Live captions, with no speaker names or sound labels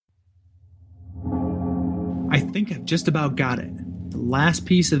I think I've just about got it. The last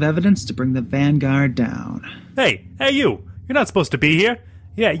piece of evidence to bring the Vanguard down. Hey, you! You're not supposed to be here.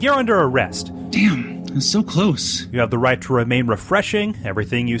 Yeah, you're under arrest. Damn, that's so close. You have the right to remain refreshing.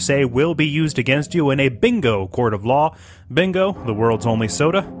 Everything you say will be used against you in a bingo court of law. Bingo, the world's only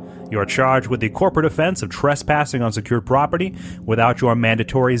soda. You are charged with the corporate offense of trespassing on secured property without your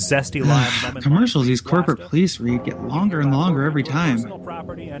mandatory zesty lime lemon. Commercials these corporate police read get longer and longer every time.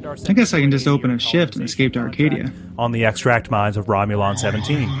 I guess I can just open a shift and escape to Arcadia. On the extract mines of Romulan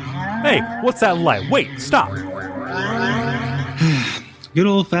 17. Hey, what's that light? Wait, stop! Good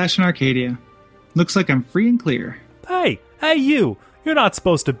old-fashioned Arcadia. Looks like I'm free and clear. Hey, you! You're not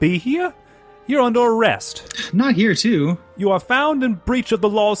supposed to be here. You're under arrest. Not here, too. You are found in breach of the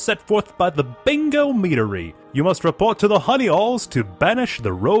laws set forth by the Bingo Meadery. You must report to the Honey Halls to banish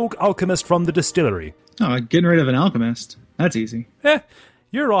the rogue alchemist from the distillery. Oh, getting rid of an alchemist. That's easy.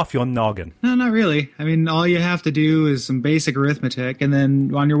 You're off your noggin. No, not really. I mean, all you have to do is some basic arithmetic, and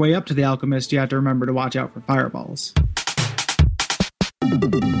then on your way up to the alchemist, you have to remember to watch out for fireballs.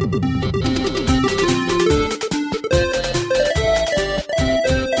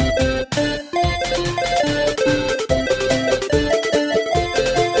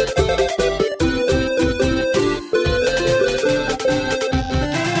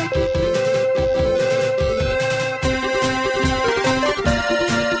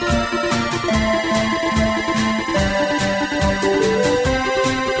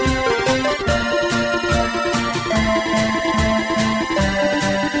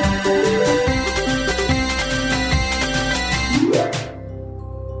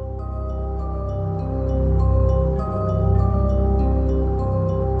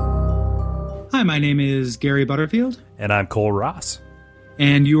 Hi, my name is Gary Butterfield. And I'm Cole Ross.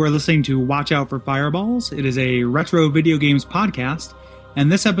 And you are listening to Watch Out for Fireballs. It is a retro video games podcast.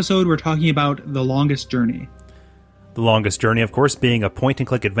 And this episode, we're talking about The Longest Journey. The Longest Journey, of course, being a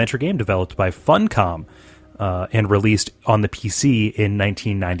point-and-click adventure game developed by Funcom and released on the PC in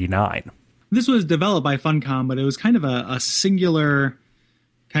 1999. This was developed by Funcom, but it was kind of a singular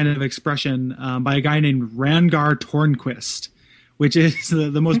kind of expression by a guy named Rangar Tornquist, which is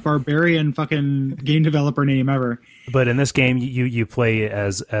the most barbarian fucking game developer name ever. But in this game, you play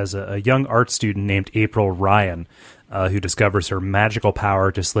as a young art student named April Ryan, who discovers her magical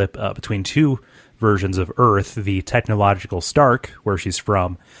power to slip between two versions of Earth, the technological Stark, where she's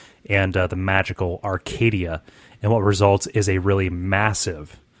from, and the magical Arcadia. And what results is a really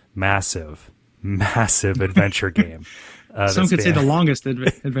massive adventure game. Some could say the longest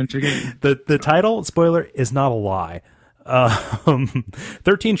adventure game. The title, spoiler, is not a lie.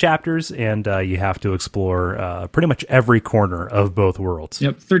 13 chapters, and you have to explore pretty much every corner of both worlds.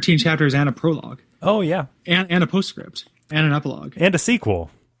 Yep, 13 chapters and a prologue. Oh, yeah. And a postscript. And an epilogue. And a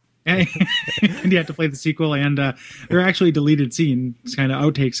sequel. And you have to play the sequel, and there are actually deleted scenes, kind of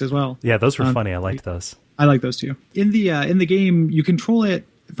outtakes as well. Yeah, those were funny. I liked those. I like those too. In the game, you control it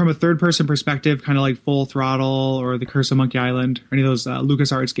from a third-person perspective, kind of like Full Throttle or The Curse of Monkey Island, or any of those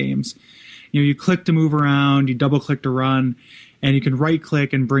LucasArts games. You click to move around, you double-click to run, and you can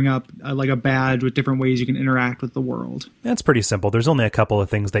right-click and bring up like a badge with different ways you can interact with the world. That's pretty simple. There's only a couple of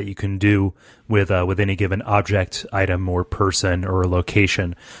things that you can do with any given object, item, or person or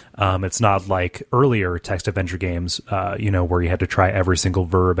location. It's not like earlier text adventure games, where you had to try every single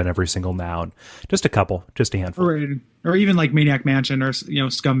verb and every single noun. Just a couple, just a handful. Or even like Maniac Mansion or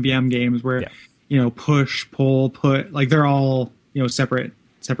Scum VM games where push, pull, put, like they're all separate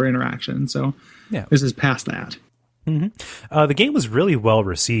interactions. So this is past that. Mm-hmm. The game was really well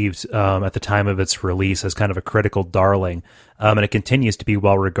received at the time of its release as kind of a critical darling, and it continues to be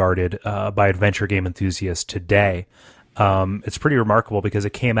well regarded by adventure game enthusiasts today. It's pretty remarkable because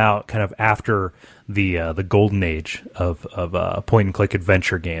it came out kind of after the golden age of point and click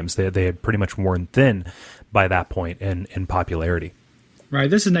adventure games. They had pretty much worn thin by that point in popularity. Right,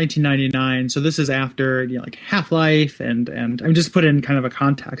 this is 1999, so this is after like Half-Life, and I mean, just put in kind of a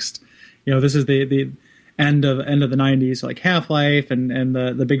context. This is the end of the 90s, so like Half-Life and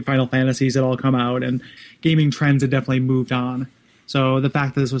the big Final Fantasies had all come out, and gaming trends had definitely moved on. So the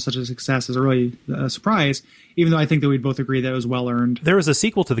fact that this was such a success is a really surprise, even though I think that we'd both agree that it was well-earned. There was a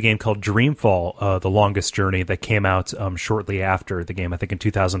sequel to the game called Dreamfall, The Longest Journey, that came out shortly after the game, I think in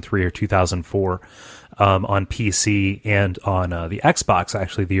 2003 or 2004, on PC and on the Xbox,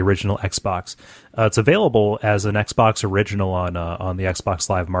 actually, the original Xbox. It's available as an Xbox original on the Xbox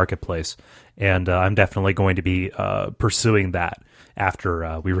Live Marketplace, and I'm definitely going to be pursuing that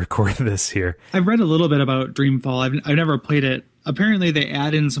after we record this here. I've read a little bit about Dreamfall. I've never played it. Apparently they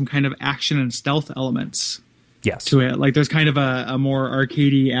add in some kind of action and stealth elements to it. Like there's kind of a more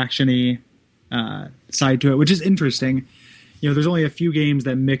arcadey, actiony side to it, which is interesting. There's only a few games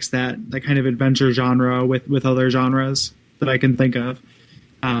that mix that kind of adventure genre with other genres that I can think of.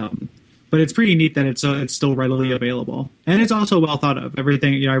 But it's pretty neat that it's still readily available, and it's also well thought of.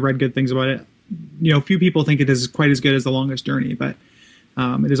 Everything, I read good things about it. Few people think it is quite as good as The Longest Journey, but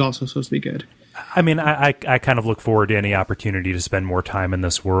it is also supposed to be good. I mean, I kind of look forward to any opportunity to spend more time in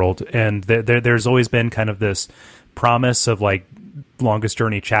this world, and there's always been kind of this promise of like Longest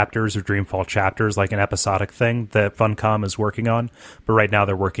Journey chapters or Dreamfall chapters, like an episodic thing that Funcom is working on. But right now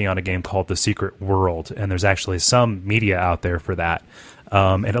they're working on a game called The Secret World, and there's actually some media out there for that.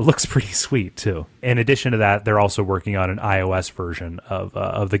 And it looks pretty sweet too. In addition to that, they're also working on an iOS version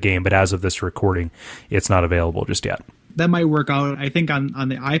of the game, but as of this recording, it's not available just yet. That might work out, I think, on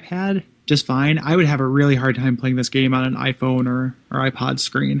the iPad just fine. I would have a really hard time playing this game on an iPhone or iPod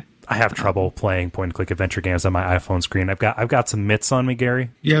screen. I have trouble playing point-and-click adventure games on my iPhone screen. I've got some mitts on me, Gary.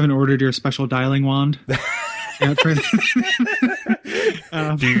 You haven't ordered your special dialing wand? It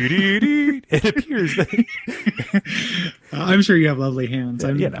appears that I'm sure you have lovely hands.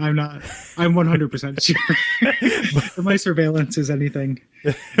 I'm not. I'm 100% sure. If my surveillance is anything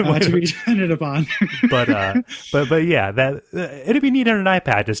to be depended upon. but yeah, that it'd be neat on an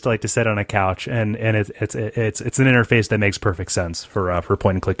iPad just to sit on a couch, and it's an interface that makes perfect sense for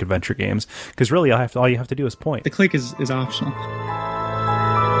point and click adventure games, because really all you have to do is point. The click is optional.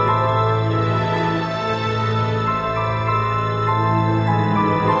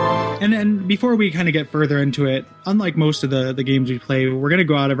 And then before we kind of get further into it, unlike most of the games we play, we're going to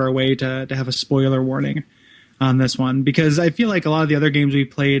go out of our way to have a spoiler warning on this one, because I feel like a lot of the other games we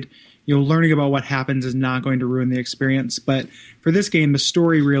played, learning about what happens is not going to ruin the experience. But for this game, the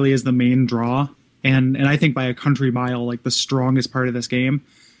story really is the main draw. And I think by a country mile, the strongest part of this game.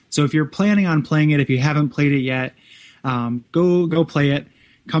 So if you're planning on playing it, if you haven't played it yet, go play it.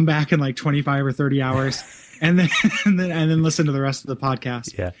 Come back in 25 or 30 hours. And then listen to the rest of the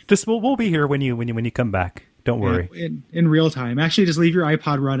podcast. Yeah, just we'll be here when you come back. Don't worry. In real time. Actually, just leave your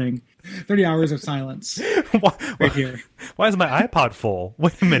iPod running. 30 hours of silence. Right here. Why is my iPod full?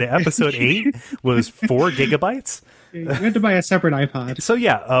 Wait a minute. Episode 8 was 4 gigabytes. You have to buy a separate iPod. So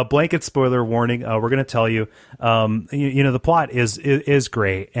yeah, blanket spoiler warning. We're going to tell you, the plot is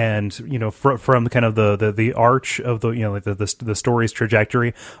great, and from kind of the arch of the story's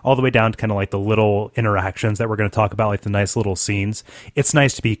trajectory all the way down to kind of the little interactions that we're going to talk about, the nice little scenes. It's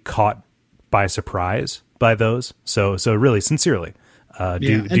nice to be caught by surprise by those. So really, sincerely,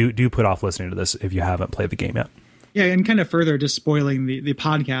 do put off listening to this if you haven't played the game yet. Yeah, and kind of further just spoiling the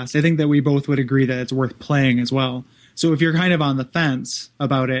podcast, I think that we both would agree that it's worth playing as well. So if you're kind of on the fence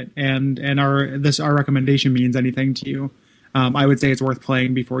about it, and our recommendation means anything to you, I would say it's worth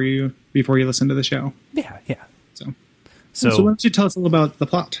playing before you listen to the show. Yeah. So why don't you tell us a little about the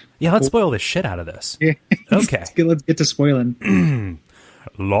plot? Yeah, let's spoil the shit out of this. Yeah. Okay. Let's get to spoiling.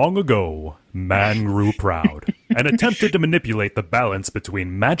 Long ago, man grew proud and attempted to manipulate the balance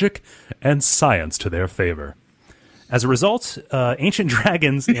between magic and science to their favor. As a result, ancient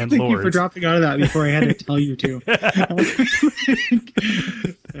dragons and Thank lords... you for dropping out of that before I had to tell you to.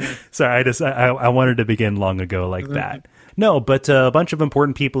 Sorry, I wanted to begin long ago like that. No, but a bunch of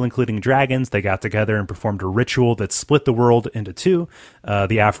important people, including dragons, they got together and performed a ritual that split the world into two,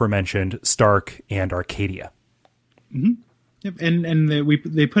 the aforementioned Stark and Arcadia. Mm-hmm. Yep, and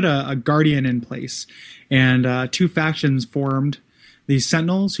they put a guardian in place, and two factions formed. The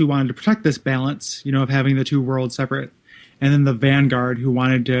Sentinels, who wanted to protect this balance, of having the two worlds separate, and then the Vanguard, who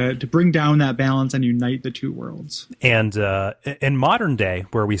wanted to bring down that balance and unite the two worlds. And in modern day,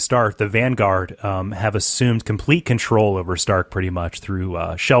 where we start, the Vanguard have assumed complete control over Stark pretty much through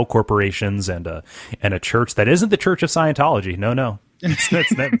shell corporations and a church that isn't the Church of Scientology. No. It's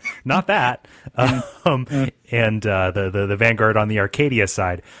not that. And the Vanguard on the Arcadia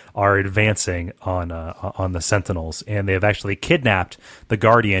side are advancing on the Sentinels, and they have actually kidnapped the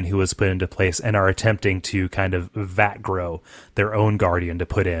Guardian who was put into place and are attempting to kind of vat grow their own Guardian to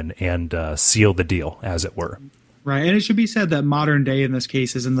put in and seal the deal, as it were. Right, and it should be said that modern day in this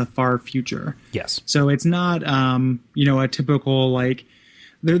case is in the far future. Yes. So it's not, a typical,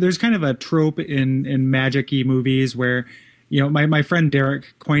 there's kind of a trope in magic-y movies where, my friend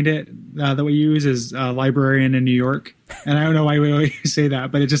Derek coined it, that we use is librarian in New York. And I don't know why we always say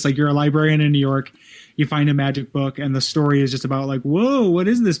that, but it's just you're a librarian in New York, you find a magic book, and the story is just about whoa, what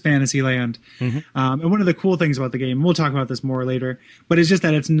is this fantasy land? Mm-hmm. And one of the cool things about the game, we'll talk about this more later, but it's just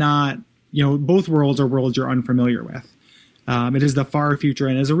that it's not, both worlds are worlds you're unfamiliar with. It is the far future,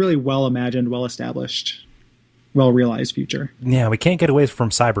 and is a really well-imagined, well-established, well-realized future. Yeah, we can't get away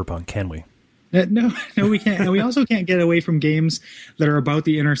from cyberpunk, can we? No, no, we can't. And we also can't get away from games that are about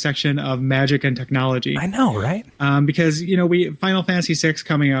the intersection of magic and technology. I know, right? Because we Final Fantasy VI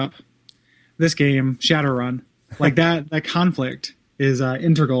coming up. This game, Shadowrun, like that conflict is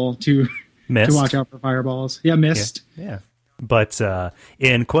integral to watch out for fireballs. Yeah, Mist. Yeah. But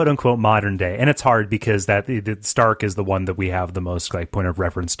in quote unquote modern day, and it's hard because the Stark is the one that we have the most like point of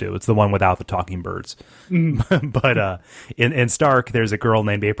reference to. It's the one without the talking birds. But in Stark, there's a girl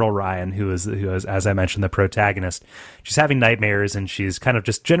named April Ryan who is, as I mentioned, the protagonist. She's having nightmares and she's kind of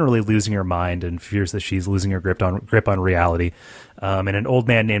just generally losing her mind and fears that she's losing her grip on reality. And an old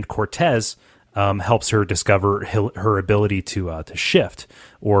man named Cortez helps her discover her ability to shift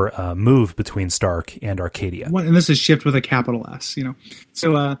or move between Stark and Arcadia. And this is shift with a capital S,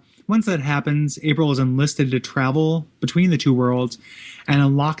 So once that happens, April is enlisted to travel between the two worlds and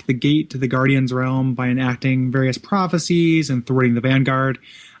unlock the gate to the Guardian's realm by enacting various prophecies and thwarting the Vanguard.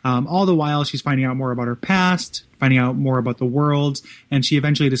 All the while, she's finding out more about her past, finding out more about the worlds, and she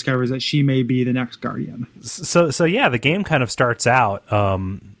eventually discovers that she may be the next Guardian. So yeah, the game kind of starts out...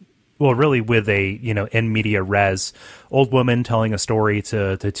 well, really with a, in media res, old woman telling a story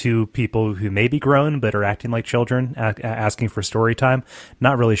to two people who may be grown but are acting like children, asking for story time.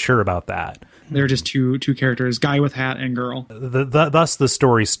 Not really sure about that. They're just two characters, guy with hat and girl. Thus the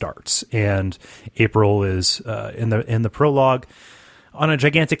story starts, and April is in the prologue on a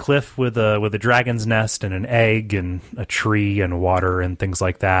gigantic cliff with a dragon's nest and an egg and a tree and water and things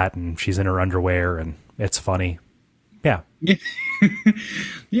like that, and she's in her underwear, and it's funny. Yeah.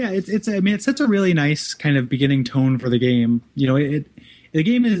 Yeah, it sets a really nice kind of beginning tone for the game. The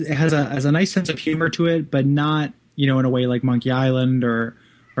game has a nice sense of humor to it, but not, in a way like Monkey Island or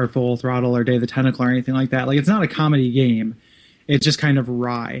Full Throttle or Day of the Tentacle or anything like that. Like, it's not a comedy game. It's just kind of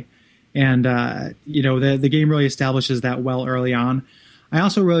wry. And, the game really establishes that well early on. I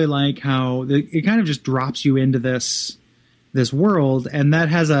also really like how it kind of just drops you into this world, and that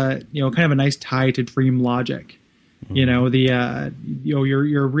has a, kind of a nice tie to dream logic. You're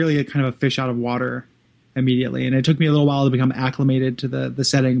really a kind of a fish out of water immediately. And it took me a little while to become acclimated to the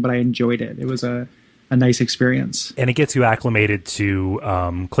setting, but I enjoyed it. It was a nice experience. And it gets you acclimated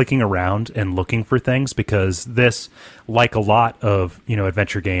to clicking around and looking for things, because this, like a lot of,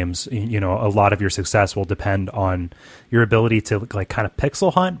 adventure games, a lot of your success will depend on your ability to like kind of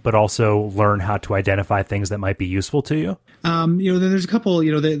pixel hunt, but also learn how to identify things that might be useful to you. There's a couple,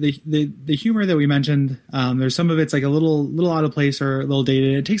 the humor that we mentioned, there's some of it's like a little out of place or a little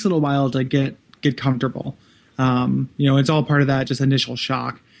dated. It takes a little while to get comfortable. It's all part of that just initial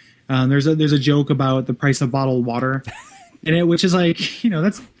shock. There's a joke about the price of bottled water in it, which is like,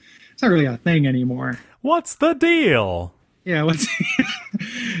 it's not really a thing anymore. What's the deal? Yeah,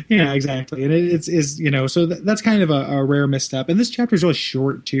 yeah, exactly. And it's so that's kind of a rare misstep. And this chapter is really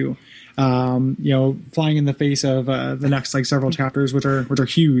short too. Flying in the face of the next like several chapters, which are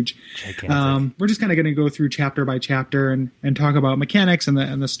huge. We're just kind of going to go through chapter by chapter and talk about mechanics and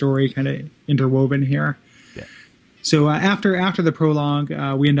the story kind of interwoven here. Yeah. So after the prologue,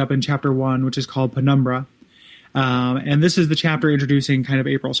 we end up in chapter 1, which is called Penumbra, and this is the chapter introducing kind of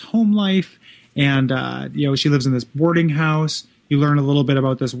April's home life, and she lives in this boarding house. You learn a little bit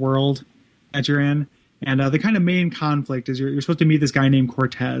about this world that you're in. And the kind of main conflict is you're supposed to meet this guy named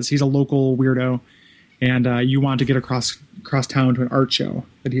Cortez. He's a local weirdo, and you want to get across town to an art show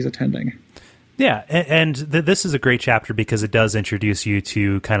that he's attending. Yeah, and this is a great chapter because it does introduce you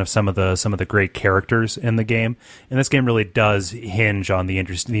to kind of some of the great characters in the game, and this game really does hinge on the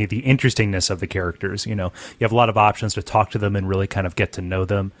interestingness of the characters. You have a lot of options to talk to them and really kind of get to know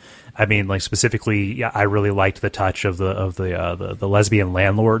them. I mean, like specifically, yeah, I really liked the touch of the lesbian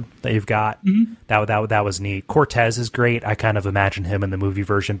landlord that you've got. Mm-hmm. That was neat. Cortez is great. I kind of imagine him in the movie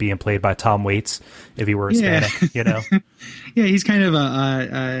version being played by Tom Waits if he were Hispanic. Yeah, he's kind of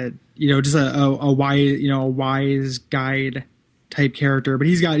a wise guide type character, but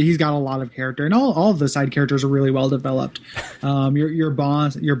he's got a lot of character, and all of the side characters are really well developed. Your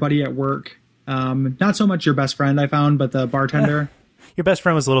boss, your buddy at work, not so much your best friend I found, but the bartender. Your best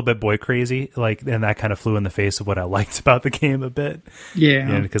friend was a little bit boy crazy, and that kind of flew in the face of what I liked about the game a bit.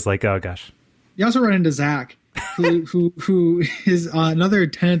 Yeah, because oh gosh. You also run into Zach, who is another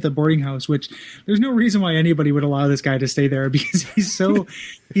tenant at the boarding house. Which there's no reason why anybody would allow this guy to stay there because he's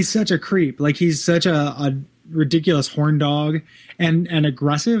such a creep. Like he's such a ridiculous horn dog and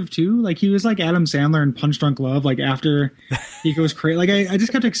aggressive too. Like he was like Adam Sandler in Punch Drunk Love. Like after he goes crazy, like I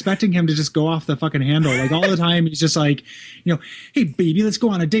just kept expecting him to just go off the fucking handle. Like all the time, he's just like, hey baby, let's go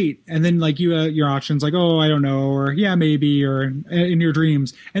on a date. And then like your options like, oh, I don't know, or yeah, maybe, or in your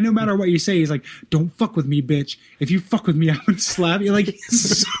dreams. And no matter what you say, he's like, don't fuck with me, bitch. If you fuck with me, I would slap you. Like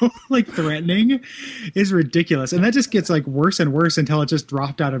he's so like threatening. Is ridiculous. And that just gets like worse and worse until it just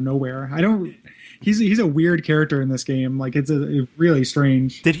dropped out of nowhere. He's a weird character in this game. Like it's a really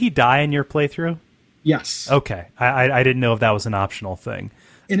strange. Did he die in your playthrough? Yes. Okay. I didn't know if that was an optional thing.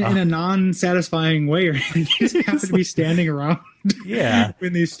 In a non-satisfying way. He just happened to be standing around. Yeah.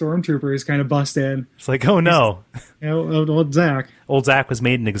 When these stormtroopers kind of bust in. It's like, oh no. Old Zach. Old Zach was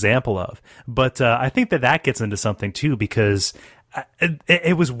made an example of. But I think that gets into something too, because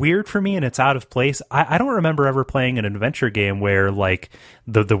it was weird for me and it's out of place. I don't remember ever playing an adventure game where like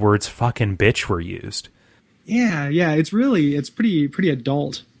the words fucking bitch were used. Yeah. It's pretty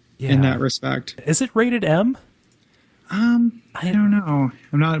adult in that respect. Is it rated M? I don't know.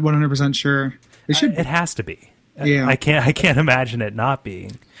 I'm not 100% sure. It has to be. Yeah. I can't imagine it not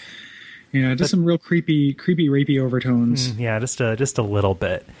being. Yeah, just some real creepy, rapey overtones. Yeah, just a little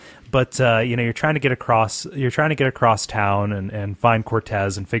bit. But you're trying to get across town and find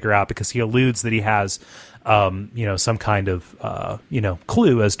Cortez and figure out, because he alludes that he has some kind of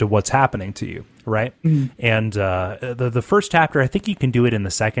clue as to what's happening to you, right? Mm. And the first chapter, I think you can do it in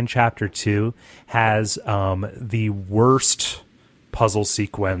the second chapter too, has the worst puzzle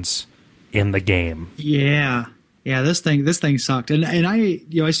sequence in the game. Yeah, this thing sucked. And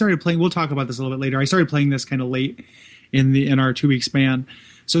I started playing. We'll talk about this a little bit later. I started playing this kind of late in our 2-week span.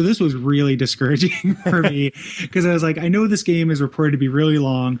 So this was really discouraging for me, because I was like, I know this game is reported to be really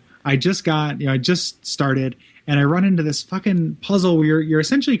long. I just started, and I run into this fucking puzzle where you're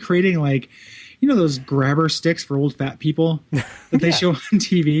essentially creating like, those grabber sticks for old fat people that they show on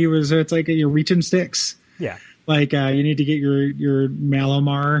TV, where it's like you're reaching sticks. Yeah. Like you need to get your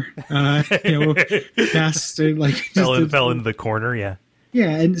Malamar, nest, like fell into the corner. Yeah.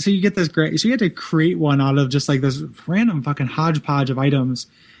 Yeah, and so you get this great. So you have to create one out of just like this random fucking hodgepodge of items,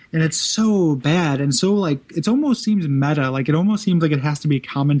 and it's so bad and so like it almost seems meta. Like it almost seems like it has to be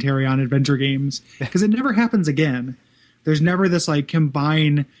commentary on adventure games, because it never happens again. There's never this like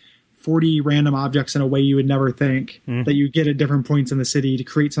combine 40 random objects in a way you would never think that you get at different points in the city to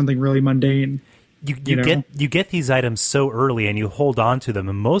create something really mundane. You get these items so early and you hold on to them,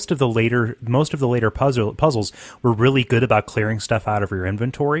 and most of the later puzzles were really good about clearing stuff out of your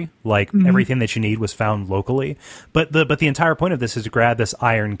inventory, like everything that you need was found locally. But the entire point of this is to grab this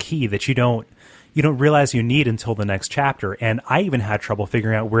iron key that you don't realize you need until the next chapter. And I even had trouble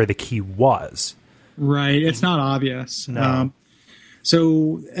figuring out where the key was. Right, it's not obvious. No.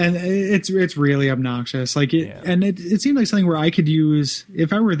 So, and it's really obnoxious. Like and it seemed like something where I could use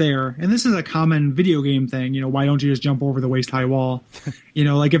if I were there. And this is a common video game thing. Why don't you just jump over the waist high wall?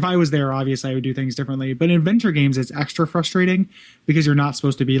 Like if I was there, obviously I would do things differently. But in adventure games, it's extra frustrating because you're not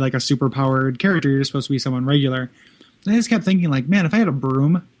supposed to be like a super powered character. You're supposed to be someone regular. And I just kept thinking, like, man, if I had a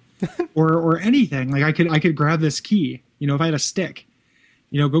broom or anything, like I could grab this key. If I had a stick,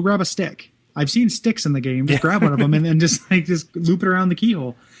 go grab a stick. I've seen sticks in the game. Just grab one of them and then just loop it around the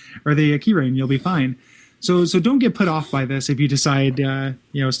keyhole or the key ring. You'll be fine. So don't get put off by this if you decide,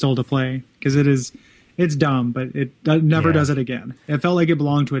 still to play, because it's dumb, but it never does it again. It felt like it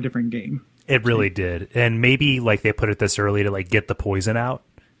belonged to a different game. It really did. And maybe like they put it this early to like get the poison out.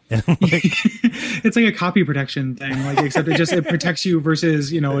 It's like a copy protection thing, like except it protects you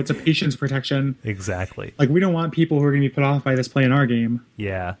versus, it's a patience protection. Exactly. Like we don't want people who are going to be put off by this playing our game.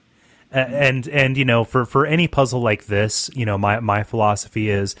 Yeah. And for any puzzle like this, my philosophy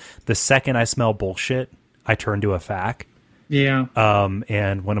is the second I smell bullshit, I turn to a FAQ. Yeah.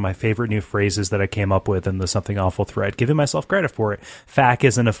 And one of my favorite new phrases that I came up with in the Something Awful thread, giving myself credit for it, FAQ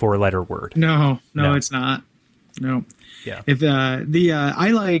isn't a 4-letter word. No, it's not. No. Yeah. If I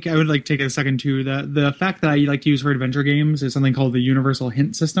would like take a second too. The fact that I like to use for adventure games is something called the Universal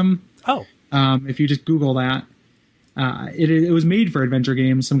Hint System. Oh. If you just Google that. It was made for adventure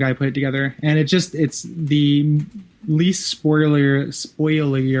games. Some guy put it together, and it's the least spoilery.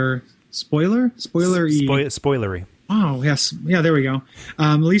 Oh yes, yeah. There we go.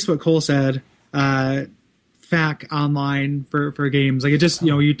 At least what Cole said. FAQ online for games, like it just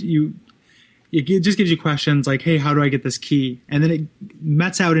it just gives you questions like, hey, how do I get this key? And then it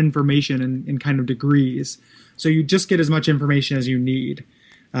mets out information in kind of degrees, so you just get as much information as you need.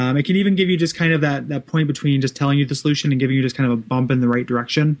 It can even give you just kind of that point between just telling you the solution and giving you just kind of a bump in the right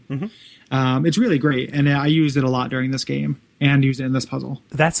direction. Mm-hmm. It's really great, and I used it a lot during this game. and use it in this puzzle.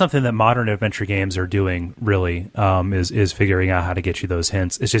 That's something that modern adventure games are doing, really, is figuring out how to get you those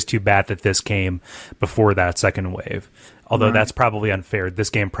hints. It's just too bad that this came before that second wave. Although that's probably unfair. This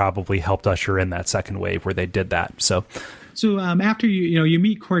game probably helped usher in that second wave where they did that. So after you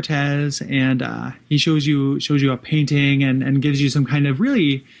meet Cortez, and he shows you a painting and gives you some kind of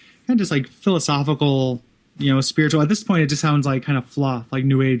really kind of just like philosophical, spiritual. At this point, it just sounds like kind of fluff, like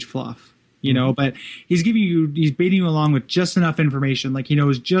New Age fluff. But he's baiting you along with just enough information. Like he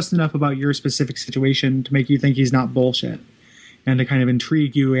knows just enough about your specific situation to make you think he's not bullshit, and to kind of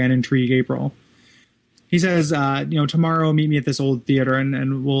intrigue you and intrigue April. He says, tomorrow meet me at this old theater and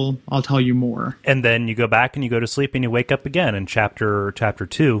I'll tell you more. And then you go back and you go to sleep and you wake up again. And chapter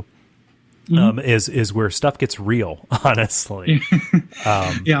 2 is where stuff gets real, honestly.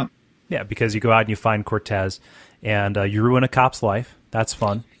 Yeah, because you go out and you find Cortez and you ruin a cop's life. That's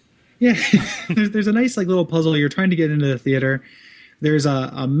fun. Yeah, there's a nice like little puzzle. You're trying to get into the theater. There's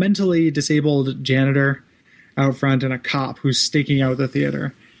a mentally disabled janitor out front and a cop who's staking out the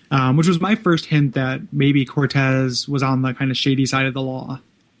theater, which was my first hint that maybe Cortez was on the kind of shady side of the law,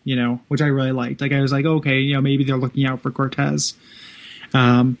 which I really liked. Like I was like, okay, maybe they're looking out for Cortez.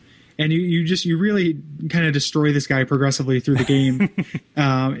 And you really kind of destroy this guy progressively through the game.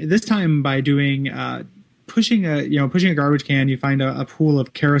 This time by doing pushing a garbage can, you find a pool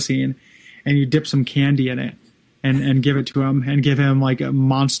of kerosene, and you dip some candy in it, and give it to him, and give him like a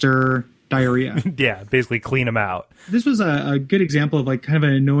monster diarrhea. Yeah, basically clean him out. This was a good example of like kind of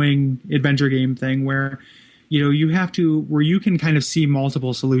an annoying adventure game thing where, where you can kind of see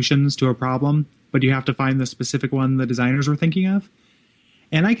multiple solutions to a problem, but you have to find the specific one the designers were thinking of.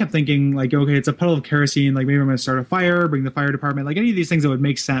 And I kept thinking, like, okay, it's a puddle of kerosene. Like, maybe I'm going to start a fire, bring the fire department. Like, any of these things that would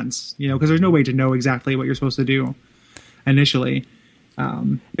make sense, because there's no way to know exactly what you're supposed to do initially.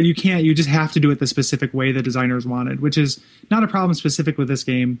 But you can't. You just have to do it the specific way the designers wanted, which is not a problem specific with this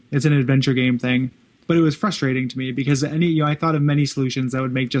game. It's an adventure game thing. But it was frustrating to me because I thought of many solutions that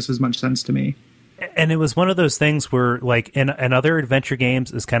would make just as much sense to me. And it was one of those things where, like, in other adventure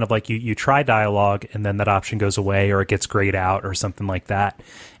games, it's kind of like you try dialogue and then that option goes away or it gets grayed out or something like that.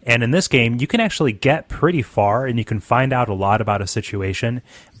 And in this game, you can actually get pretty far and you can find out a lot about a situation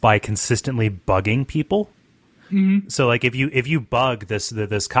by consistently bugging people. Mm-hmm. So, like, if you bug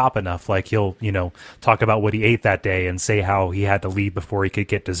this cop enough, like, he'll, talk about what he ate that day and say how he had to leave before he could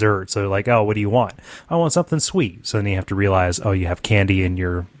get dessert. So, like, oh, what do you want? I want something sweet. So then you have to realize, oh, you have candy in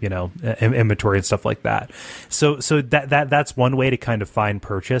your, inventory and stuff like that. So that's one way to kind of find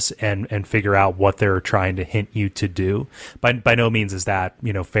purchase and figure out what they're trying to hint you to do. By no means is that,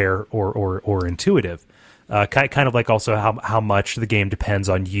 fair or intuitive. Kind of like also how much the game depends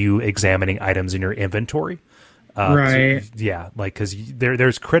on you examining items in your inventory. Right. Because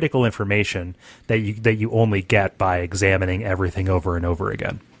there's critical information that you only get by examining everything over and over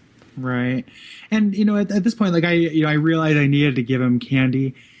again. Right. And at this point, like I realized I needed to give him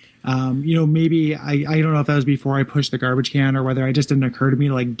candy. Maybe I don't know if that was before I pushed the garbage can or whether it just didn't occur to me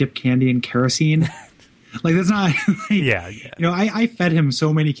to like dip candy in kerosene. Like that's not. Like, I fed him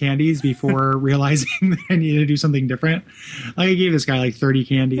so many candies before realizing that I needed to do something different. Like I gave this guy like 30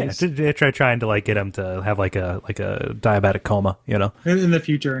 candies. Yeah, trying to like get him to have like a diabetic coma, in the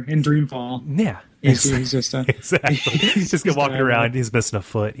future in Dreamfall. Yeah. He's just exactly. He's just walking around. He's missing a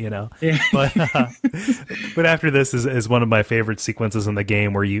foot, Yeah. But after this is one of my favorite sequences in the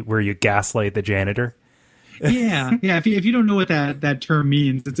game where you gaslight the janitor. Yeah. If you don't know what that term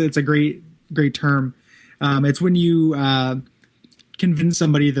means, it's a great term. It's when you convince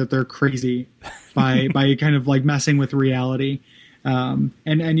somebody that they're crazy by kind of like messing with reality. And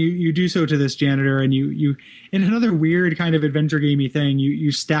you do so to this janitor, and you in another weird kind of adventure gamey thing,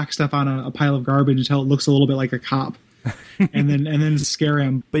 you stack stuff on a pile of garbage until it looks a little bit like a cop. and then scare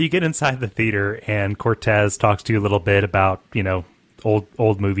him. But you get inside the theater and Cortez talks to you a little bit about,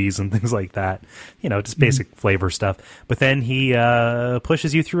 old movies and things like that, just basic flavor stuff. But then he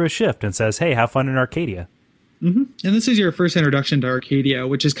pushes you through a shift and says, hey, have fun in Arcadia. Mm-hmm. And this is your first introduction to Arcadia,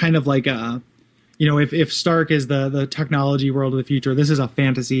 which is kind of like if Stark is the technology world of the future, this is a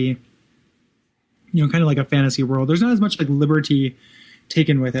fantasy, kind of like a fantasy world. There's not as much like liberty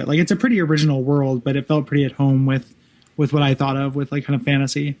taken with it. Like it's a pretty original world, but it felt pretty at home with what I thought of with like kind of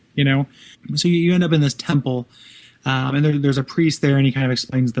fantasy, So you end up in this temple. And there's a priest there, and he kind of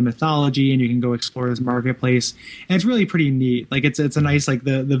explains the mythology, and you can go explore this marketplace, and it's really pretty neat. Like it's a nice, like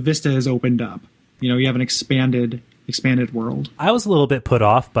the vista is opened up. You have an expanded world. I was a little bit put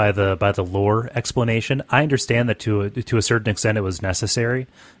off by the lore explanation. I understand that to a certain extent it was necessary,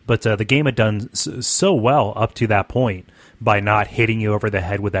 but the game had done so well up to that point by not hitting you over the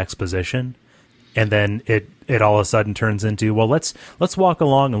head with exposition. And then it it all of a sudden turns into, well, let's walk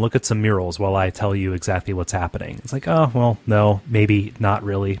along and look at some murals while I tell you exactly what's happening. It's like, oh, well, no, maybe not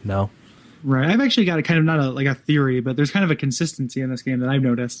really, no. Right. I've actually got a kind of not a theory, but there's kind of a consistency in this game that I've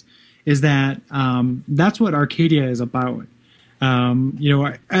noticed is that that's what Arcadia is about.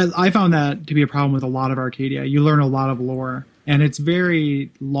 I found that to be a problem with a lot of Arcadia. You learn a lot of lore, and it's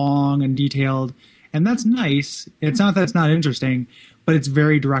very long and detailed, and that's nice. It's not that it's not interesting, but it's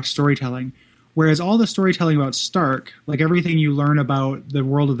very direct storytelling. Whereas all the storytelling about Stark, like everything you learn about the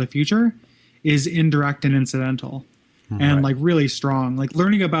world of the future, is indirect and incidental. And like really strong, like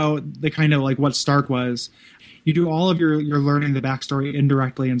learning about the kind of like what Stark was. You do all of your learning the backstory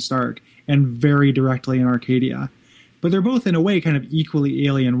indirectly in Stark and very directly in Arcadia, but they're both in a way kind of equally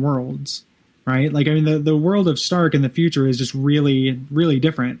alien worlds, right? Like, I mean, the world of Stark in the future is just really, really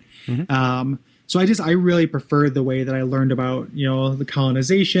different. So I really preferred the way that I learned about, the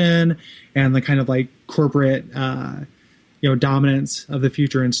colonization and the kind of like corporate, dominance of the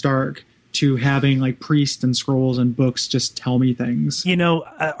future in Stark, to having like priests and scrolls and books just tell me things.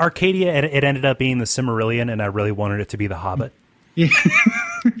 Arcadia, it ended up being the Silmarillion, and I really wanted it to be the Hobbit. Yeah,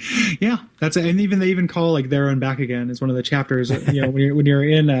 yeah, that's it. And they even call like There and Back Again is one of the chapters. When you're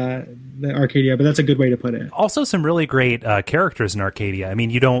in the Arcadia, but that's a good way to put it. Also, some really great characters in Arcadia. I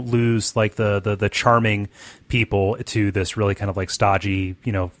mean, you don't lose like the charming people to this really kind of like stodgy,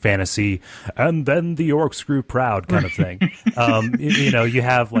 fantasy, and then the orcs grew proud kind of thing. You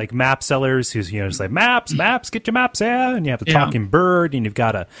have like map sellers who's just like maps, get your maps, yeah, and you have the talking bird, and you've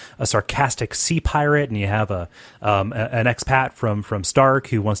got a sarcastic sea pirate, and you have an expat from Stark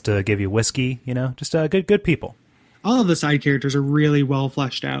who wants to give you whiskey. Just good people. All of the side characters are really well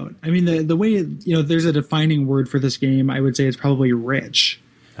fleshed out. I mean, the way, there's a defining word for this game, I would say it's probably rich.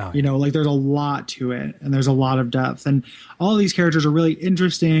 Oh, yeah. Like there's a lot to it and there's a lot of depth, and all of these characters are really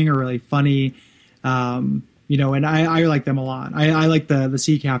interesting or really funny. And I like them a lot. I like the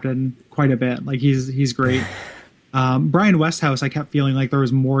sea captain quite a bit. Like he's great. Brian Westhouse, I kept feeling like there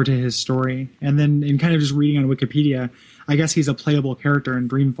was more to his story. And then in kind of just reading on Wikipedia, I guess he's a playable character in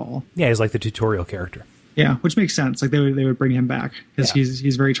Dreamfall. Yeah, he's like the tutorial character. Yeah, which makes sense. Like they would bring him back because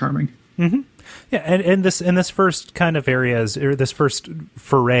he's very charming. Mm-hmm. Yeah, and this first kind of areas, or this first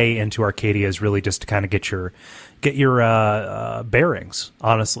foray into Arcadia is really just to kind of get your bearings,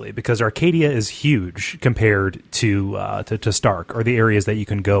 honestly, because Arcadia is huge compared to Stark, or the areas that you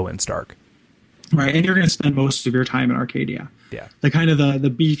can go in Stark. Right, and you're going to spend most of your time in Arcadia. Yeah. The kind of the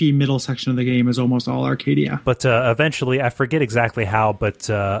beefy middle section of the game is almost all Arcadia. But eventually, I forget exactly how, but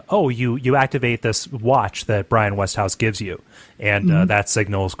you activate this watch that Brian Westhouse gives you, and that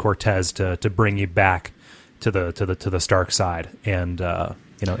signals Cortez to bring you back to the Stark side. And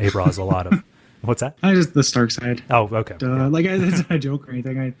Abra has a lot of what's that? Just the Stark side. Oh, okay. Yeah. Like it's not a joke or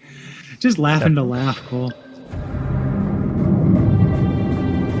anything. I just laughing to laugh. Cool.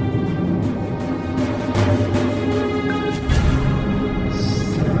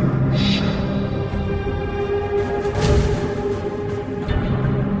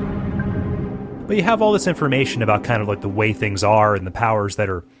 But you have all this information about kind of like the way things are and the powers that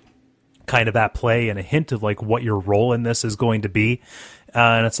are kind of at play, and a hint of like what your role in this is going to be.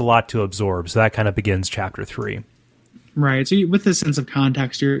 And it's a lot to absorb. So that kind of begins chapter 3. Right. So with this sense of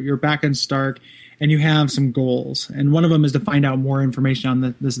context, you're back in Stark and you have some goals. And one of them is to find out more information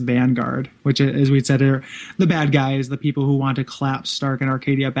on this Vanguard, which, as we said, are the bad guys, the people who want to collapse Stark and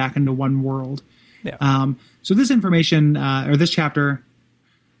Arcadia back into one world. Yeah. So this information, or this chapter,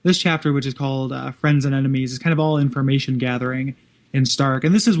 which is called Friends and Enemies, is kind of all information gathering in Stark.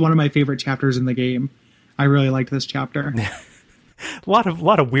 And this is one of my favorite chapters in the game. I really liked this chapter. A lot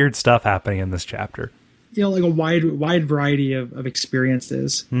of weird stuff happening in this chapter. Like a wide variety of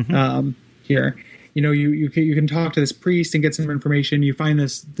experiences here. You can talk to this priest and get some information. You find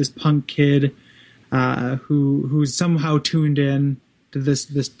this punk kid who's somehow tuned in to this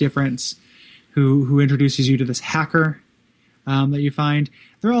difference, who introduces you to this hacker that you find.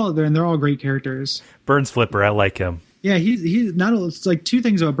 They're all great characters. Burns Flipper, I like him. Yeah, he's not. It's like two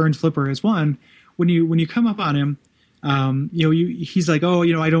things about Burns Flipper is one, when you come up on him, he's like,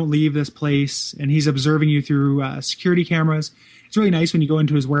 I don't leave this place, and he's observing you through security cameras. It's really nice when you go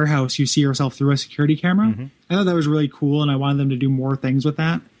into his warehouse, you see yourself through a security camera. Mm-hmm. I thought that was really cool, and I wanted them to do more things with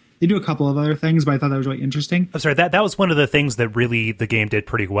that. They do a couple of other things, but I thought that was really interesting. I'm sorry, that was one of the things that really the game did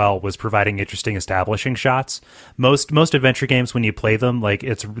pretty well, was providing interesting establishing shots. Most adventure games, when you play them, like,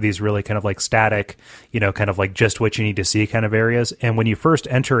 it's these really kind of like static, kind of like just what you need to see kind of areas. And when you first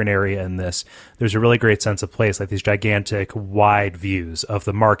enter an area in this, there's a really great sense of place, like these gigantic wide views of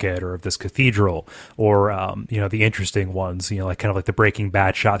the market or of this cathedral, or the interesting ones, like kind of like the Breaking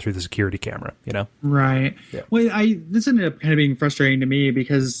Bad shot through the security camera. Right. Yeah. Well, this ended up kind of being frustrating to me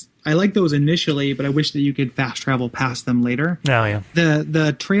because I like those initially, but I wish that you could fast travel past them later. Oh, yeah.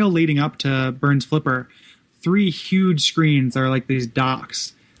 The trail leading up to Burns Flipper, 3 huge screens are like these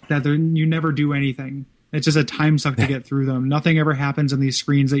docks that you never do anything. It's just a time suck to get through them. Nothing ever happens in these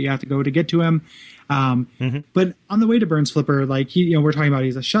screens that you have to go to get to him. But on the way to Burns Flipper, like, we're talking about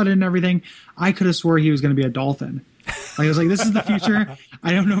he's a shut-in and everything. I could have swore he was going to be a dolphin. Like, I was like, this is the future.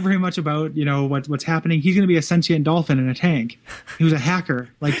 I don't know very much about, what's happening. He's going to be a sentient dolphin in a tank. He was a hacker,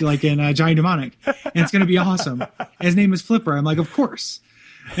 like in Giant Demonic. And it's going to be awesome. And his name is Flipper. I'm like, of course.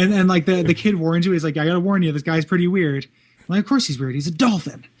 And like the kid warns you. He's like, I got to warn you, this guy's pretty weird. I'm like, of course he's weird. He's a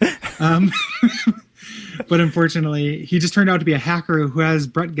dolphin. But unfortunately, he just turned out to be a hacker who has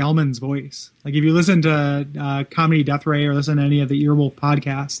Brett Gelman's voice. Like, if you listen to Comedy Death Ray or listen to any of the Earwolf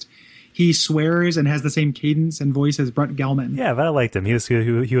podcast, he swears and has the same cadence and voice as Brett Gelman. Yeah, but I liked him. He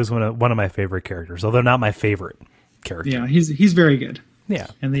was one of my favorite characters, although not my favorite character. Yeah, he's very good. Yeah,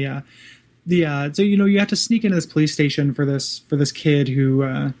 and so you have to sneak into this police station for this kid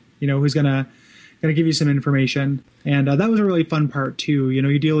who who's gonna give you some information, and that was a really fun part too.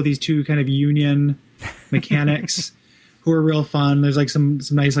 You deal with these 2 kind of union mechanics who are real fun. There's like some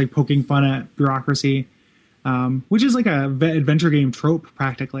nice like poking fun at bureaucracy. Which is like a adventure game trope,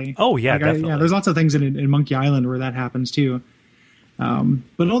 practically. Oh, yeah, like definitely. There's lots of things in Monkey Island where that happens, too.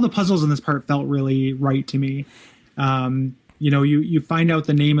 But all the puzzles in this part felt really right to me. You find out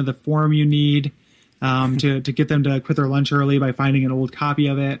the name of the form you need to get them to quit their lunch early by finding an old copy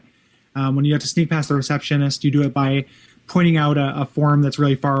of it. When you have to sneak past the receptionist, you do it by pointing out a form that's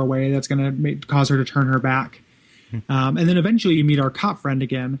really far away that's going to cause her to turn her back. And then eventually you meet our cop friend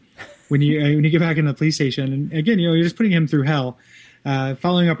again when you get back in the police station. And again, you're just putting him through hell.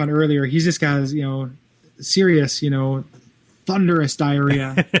 Following up on earlier, he's just got serious, thunderous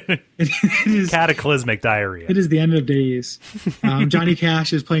diarrhea. It is cataclysmic diarrhea. It is the end of days. Johnny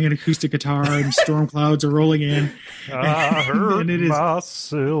Cash is playing an acoustic guitar and storm clouds are rolling in. I hurt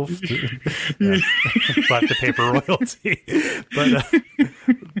myself. Back to paper royalty.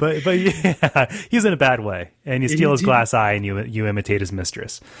 But yeah, he's in a bad way. And you steal his glass eye and you imitate his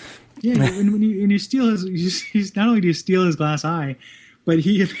mistress. Yeah, when you steal he's not only do you steal his glass eye, but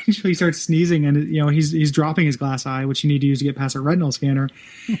he eventually starts sneezing, and he's dropping his glass eye, which you need to use to get past a retinal scanner.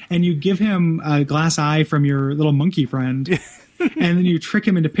 And you give him a glass eye from your little monkey friend, and then you trick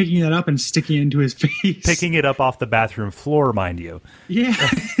him into picking that up and sticking it into his face. Picking it up off the bathroom floor, mind you. Yeah,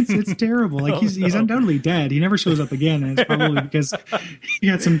 it's terrible. Like, he's undoubtedly dead. He never shows up again, and it's probably because he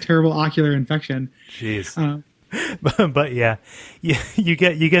got some terrible ocular infection. Jeez. But yeah, you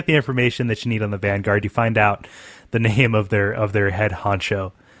get the information that you need on the Vanguard. You find out the name of their head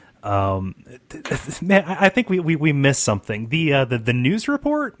honcho. Man, I think we missed something. The news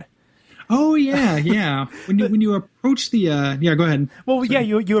report. Oh yeah. When you approach the go ahead. Well, sorry.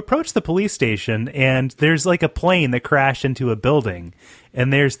 Yeah, you approach the police station, and there's like a plane that crashed into a building,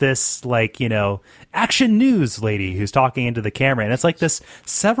 and there's this action news lady who's talking into the camera, and it's like this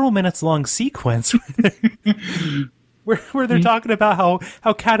several minutes long sequence where they're talking about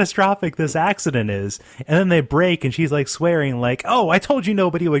how catastrophic this accident is, and then they break, and she's like swearing, like, "Oh, I told you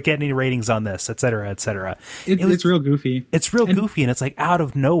nobody would get any ratings on this, etc., etc." It's real goofy. It's real goofy, and it's like out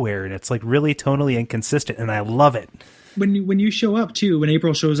of nowhere, and it's like really tonally inconsistent, and I love it. When you show up too, when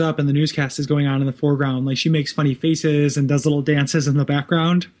April shows up and the newscast is going on in the foreground, like, she makes funny faces and does little dances in the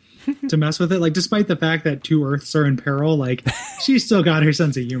background to mess with it. Like, despite the fact that 2 Earths are in peril, like, she's still got her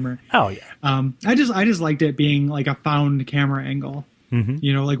sense of humor. Oh yeah. I just liked it being like a found camera angle.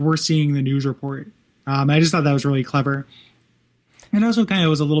 Mm-hmm. Like, we're seeing the news report. I just thought that was really clever. And also kind of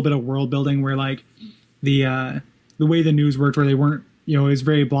was a little bit of world building where, like, the way the news worked, where they weren't, it was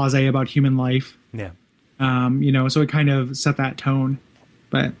very blasé about human life. Yeah. So it kind of set that tone.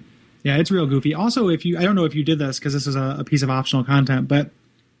 But yeah, it's real goofy. Also, I don't know if you did this because this is a piece of optional content, but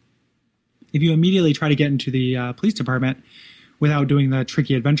if you immediately try to get into the police department without doing the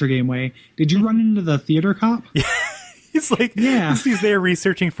tricky adventure game way, did you run into the theater cop? Yeah. He's there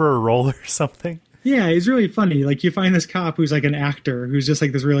researching for a role or something. Yeah, he's really funny. Like, you find this cop who's like an actor who's just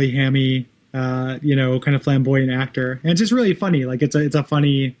like this really hammy, kind of flamboyant actor, and it's just really funny. Like, it's a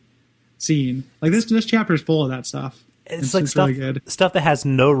funny scene. Like, this chapter is full of that stuff. It's like it's stuff really good. stuff that has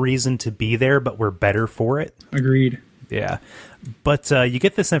no reason to be there, but we're better for it. Agreed. Yeah. But you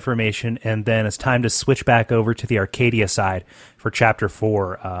get this information, and then it's time to switch back over to the Arcadia side for Chapter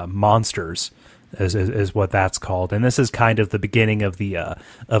 4, Monsters, is what that's called. And this is kind of the beginning of the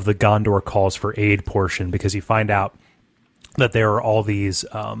Gondor Calls for Aid portion, because you find out that there are all these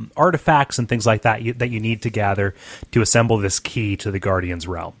artifacts and things like that that you need to gather to assemble this key to the Guardian's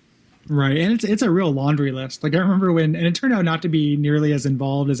realm. Right, and it's a real laundry list. Like I remember and it turned out not to be nearly as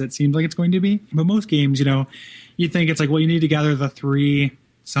involved as it seems like it's going to be. But most games, you think it's like, well, you need to gather the 3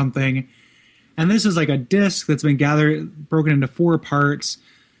 something, and this is like a disc that's been broken into 4 parts,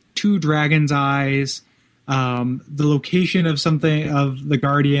 2 dragon's eyes, the location of something of the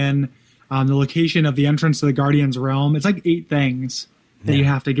Guardian, the location of the entrance to the Guardian's realm. It's like 8 things that you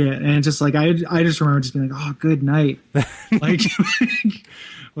have to get, and it's just like I just remember just being like, oh, good night, like.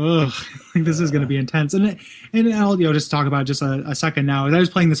 Ugh, like this is going to be intense. And I'll just talk about just a second now. I was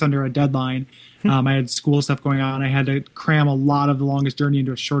playing this under a deadline. I had school stuff going on. I had to cram a lot of The Longest Journey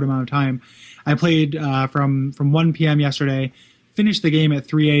into a short amount of time. I played from 1 p.m. yesterday, finished the game at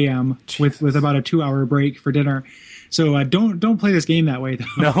 3 a.m. with about a 2-hour break for dinner. So don't play this game that way,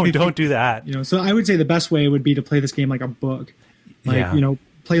 though. No, don't do that. So I would say the best way would be to play this game like a book.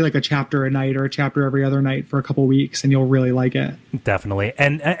 Play like a chapter a night or a chapter every other night for a couple weeks, and you'll really like it. Definitely.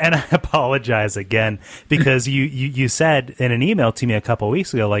 And I apologize again, because you said in an email to me a couple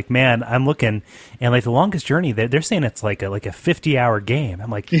weeks ago, like, man, I'm looking, and like The Longest Journey, they're saying it's like a 50-hour game. I'm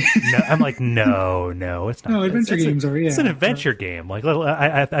like, no, it's not. No, adventure games are, yeah. It's an adventure game. Like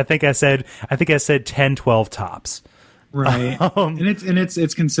I think I said 10, 12 tops. Right, and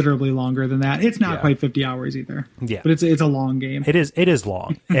it's considerably longer than that. It's not quite 50 hours either. Yeah, but it's a long game. It is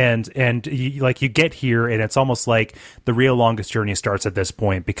long, and you get here, and it's almost like the real Longest Journey starts at this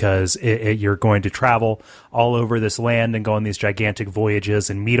point, because you're going to travel all over this land and go on these gigantic voyages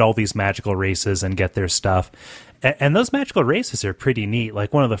and meet all these magical races and get their stuff. And those magical races are pretty neat.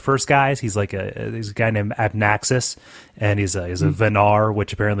 Like one of the first guys, he's a guy named Abnaxis, and he's a Venar,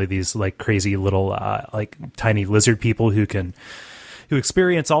 which apparently these like crazy little like tiny lizard people who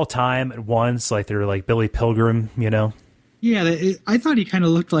experience all time at once. Like they're like Billy Pilgrim, Yeah, I thought he kind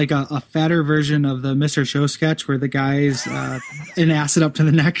of looked like a fatter version of the Mr. Show sketch where the guy's an acid up to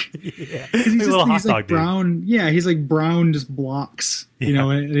the neck. Yeah, he's like brown. Dude. Yeah, he's like brown, just blocks.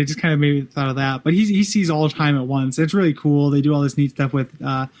 And it just kind of made me thought of that. But he sees all time at once. It's really cool. They do all this neat stuff with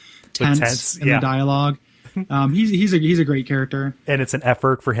tense in the dialogue. He's a great character, and it's an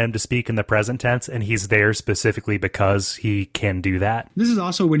effort for him to speak in the present tense, and he's there specifically because he can do that. This is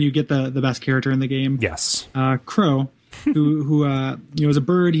also when you get the best character in the game. Yes, Crow. who is a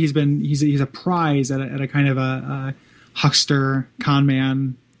bird. He's a prize at a kind of a huckster, con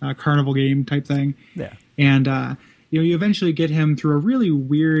man, carnival game type thing. Yeah. And you eventually get him through a really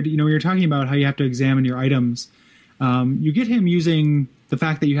weird. You're talking about how you have to examine your items. You get him using the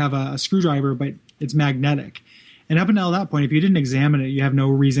fact that you have a screwdriver, but it's magnetic. And up until that point, if you didn't examine it, you have no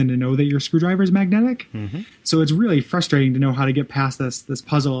reason to know that your screwdriver is magnetic. Mm-hmm. So it's really frustrating to know how to get past this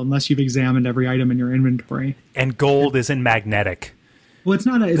puzzle unless you've examined every item in your inventory. And gold isn't magnetic. Well, it's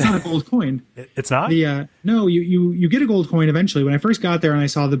not a gold coin. It's not? No, you get a gold coin eventually. When I first got there and I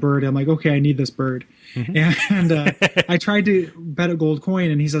saw the bird, I'm like, okay, I need this bird. Mm-hmm. And I tried to bet a gold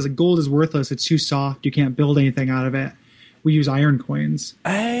coin, and he says gold is worthless. It's too soft. You can't build anything out of it. We use iron coins.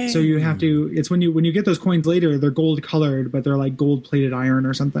 Hey. So you have to, it's when you get those coins later, they're gold colored, but they're like gold plated iron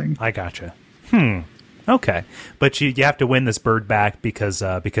or something. I gotcha. Okay. But you have to win this bird back because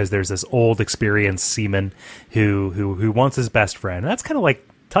there's this old experienced seaman who wants his best friend. And that's kind of like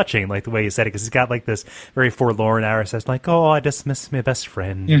touching, like the way you said it, because he's got like this very forlorn accent, like, oh, I just miss my best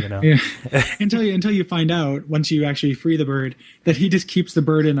friend. Yeah. until you find out, once you actually free the bird, that he just keeps the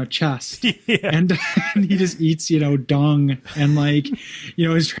bird in a chest. Yeah. And he just eats dung and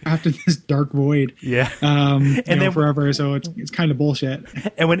is trapped in this dark void. Yeah. And then forever. So it's kind of bullshit.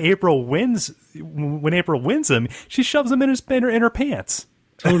 And when April wins him, she shoves him in her pants.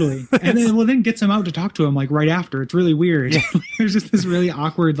 Totally. And then gets him out to talk to him right after. It's really weird. Yeah. There's just this really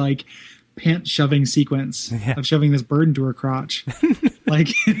awkward pant shoving sequence of shoving this bird into her crotch.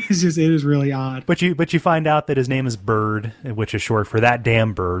 It is really odd. But you find out that his name is Bird, which is short for that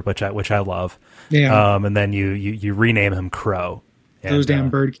damn bird, which I love. Yeah. And then you rename him Crow. Those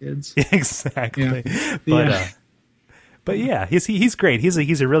damn bird kids. Exactly. Yeah. But yeah, he's great.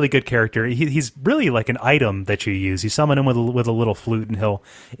 He's a really good character. He's really like an item that you use. You summon him with a little flute, and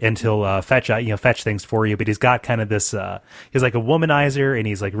he'll fetch things for you. But he's got kind of this. He's like a womanizer, and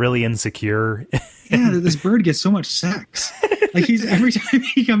he's like really insecure. Yeah, this bird gets so much sex. Like every time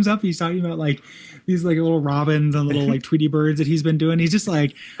he comes up, he's talking about like these like little robins and little like Tweety birds that he's been doing. He's just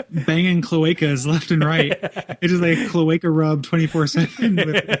like banging cloacas left and right. It's just like cloaca rub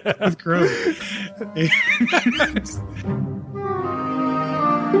 24/7 with crow.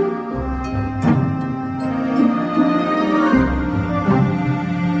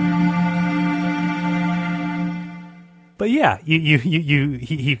 But yeah,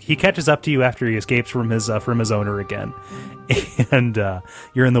 he catches up to you after he escapes from his owner again, and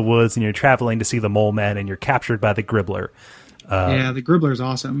you're in the woods and you're traveling to see the mole men, and you're captured by the Gribbler. Yeah, the Gribbler's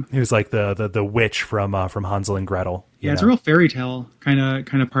awesome. Who's like the witch from Hansel and Gretel. Yeah, it's a real fairy tale kind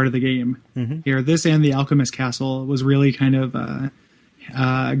of part of the game. Mm-hmm. Here, this and the Alchemist Castle was really kind of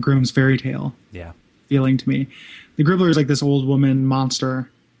Grimm's fairy tale. Yeah, feeling to me. The Gribbler is like this old woman monster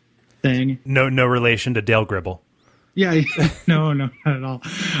thing. No relation to Dale Gribble. Yeah, no, not at all.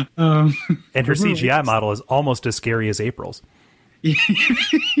 And her CGI model is almost as scary as April's.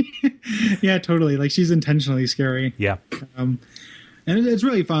 Yeah, totally. Like she's intentionally scary. Yeah, and it's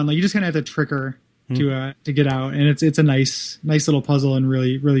really fun. Like you just kind of have to trick her to get out, and it's a nice little puzzle and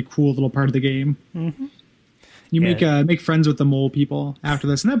really cool little part of the game. Mm-hmm. You make friends with the mole people after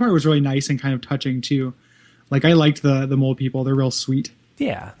this, and that part was really nice and kind of touching too. Like I liked the mole people; they're real sweet.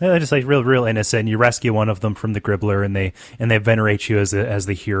 Yeah, they're just like real innocent. You rescue one of them from the Gribbler, and they venerate you as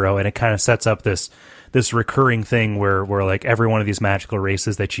the hero, and it kind of sets up this recurring thing where like every one of these magical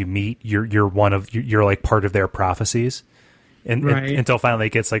races that you meet, you're like part of their prophecies, and until finally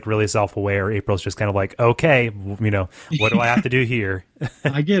it gets like really self-aware. April's just kind of like, okay, what do I have to do here?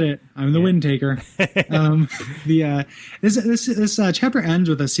 I get it. I'm the wind taker. This chapter ends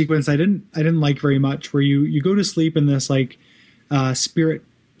with a sequence I didn't like very much, where you go to sleep in this like spirit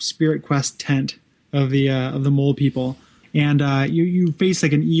quest tent of the mole people, and you face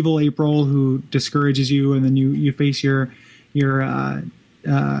like an evil April who discourages you, and then you face your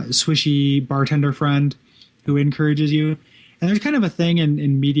swishy bartender friend who encourages you. And there's kind of a thing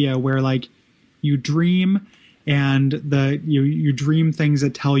in media where like you dream, and you dream things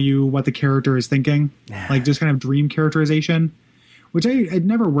that tell you what the character is thinking, like just kind of dream characterization, which it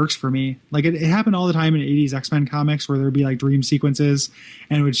never works for me. Like it happened all the time in 80s X-Men comics where there'd be like dream sequences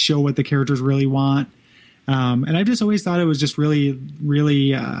and it would show what the characters really want. And I've just always thought it was just really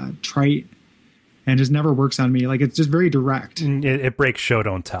trite and just never works on me. Like it's just very direct. It breaks show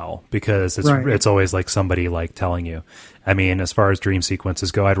don't tell, because it's always like somebody like telling you. I mean, as far as dream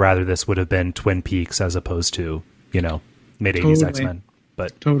sequences go, I'd rather this would have been Twin Peaks as opposed to, mid-80s X-Men.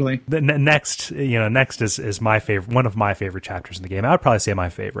 But totally. The next is my favorite, one of my favorite chapters in the game. I would probably say my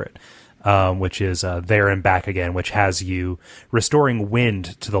favorite, which is There and Back Again, which has you restoring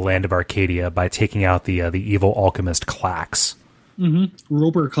wind to the land of Arcadia by taking out the evil alchemist Clax. Mm-hmm.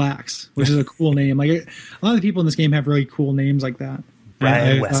 Roper Clax, which is a cool name. Like a lot of the people in this game have really cool names like that.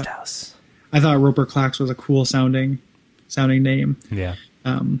 Brian Westhouse. I thought Roper Clax was a cool sounding name. Yeah.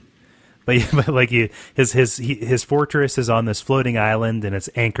 But like his fortress is on this floating island, and it's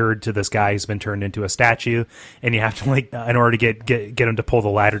anchored to this guy who's been turned into a statue. And you have to in order to get him to pull the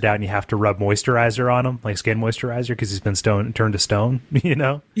ladder down, you have to rub moisturizer on him, like skin moisturizer, because he's been turned to stone.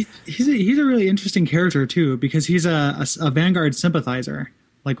 He's a really interesting character too, because he's a Vanguard sympathizer.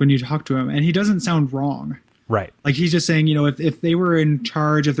 Like when you talk to him, and he doesn't sound wrong. Right. Like he's just saying, if they were in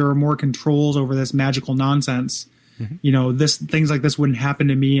charge, if there were more controls over this magical nonsense. Mm-hmm. Things like this wouldn't happen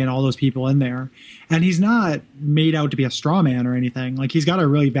to me and all those people in there. And he's not made out to be a straw man or anything. Like he's got a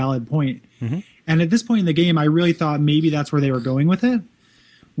really valid point. Mm-hmm. And at this point in the game, I really thought maybe that's where they were going with it,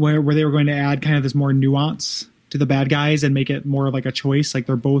 where they were going to add kind of this more nuance to the bad guys and make it more of like a choice. Like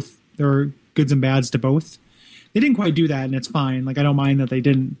there are goods and bads to both. They didn't quite do that, and it's fine. Like I don't mind that they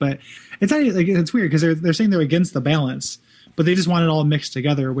didn't, but it's not, like it's weird because they're saying they're against the balance, but they just want it all mixed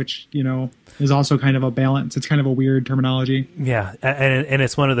together, which is also kind of a balance. It's kind of a weird terminology. Yeah, and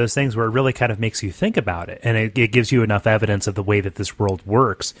it's one of those things where it really kind of makes you think about it, and it gives you enough evidence of the way that this world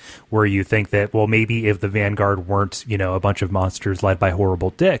works, where you think that, well, maybe if the Vanguard weren't, a bunch of monsters led by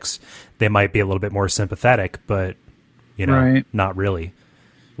horrible dicks, they might be a little bit more sympathetic, but, not really.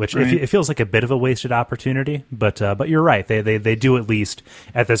 Which it feels like a bit of a wasted opportunity, but you're right. They do, at least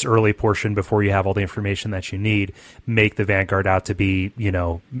at this early portion before you have all the information that you need, make the Vanguard out to be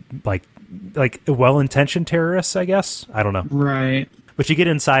like well-intentioned terrorists, I guess. I don't know. Right. But you get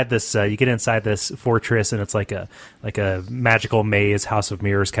inside this fortress, and it's like a magical maze, House of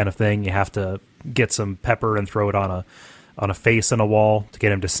Mirrors kind of thing. You have to get some pepper and throw it on a face on a wall to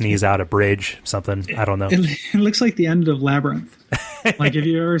get him to sneeze out a bridge, something. I don't know. It looks like the end of Labyrinth. Like, have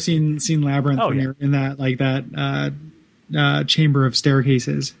you ever seen Labyrinth when you're in that chamber of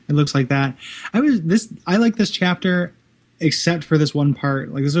staircases? It looks like that. I like this chapter, except for this one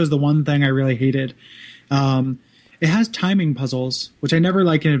part. Like, this was the one thing I really hated. It has timing puzzles, which I never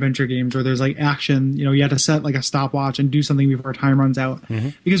like in adventure games where there's like action. You know, you have to set like a stopwatch and do something before time runs out. Mm-hmm.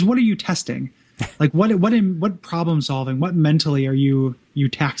 Because what are you testing? Like what problem solving? What mentally are you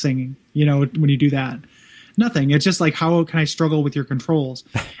taxing? You know, when you do that, nothing. It's just like, how can I struggle with your controls?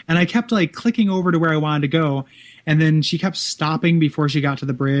 And I kept like clicking over to where I wanted to go, and then she kept stopping before she got to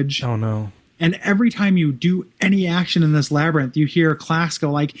the bridge. Oh no. And every time you do any action in this labyrinth, you hear Clax go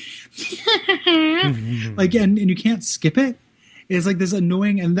like, like, and you can't skip it. It's like this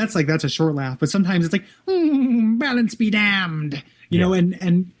annoying, and that's a short laugh. But sometimes it's like, balance be damned, you know,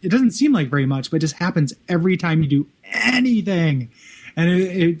 and it doesn't seem like very much, but it just happens every time you do anything. And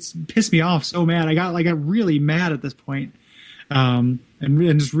it's pissed me off so mad. I got really mad at this point. And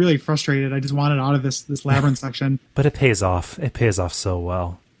just really frustrated. I just wanted out of this labyrinth section. But it pays off. It pays off so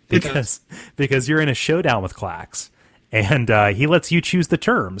well. Because you're in a showdown with Clax, and he lets you choose the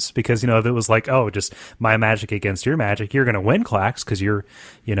terms. Because, you know, if it was like, oh, just my magic against your magic, you're going to win, Clax, because you're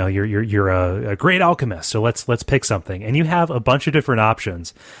a great alchemist. So let's pick something, and you have a bunch of different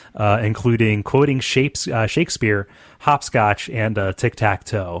options, including quoting Shakespeare, hopscotch, and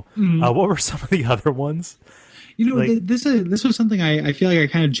tic-tac-toe. Mm-hmm. What were some of the other ones? You know, like, this was something I feel like I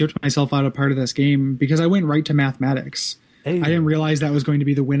kind of gypped myself out of part of this game, because I went right to mathematics. Hey. I didn't realize that was going to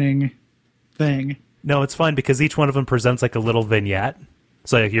be the winning thing. No, it's fun because each one of them presents like a little vignette.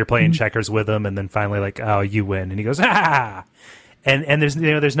 So like, you're playing checkers with him, and then finally like, oh, you win, and he goes, ah, and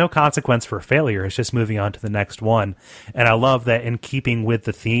there's no consequence for failure. It's just moving on to the next one. And I love that in keeping with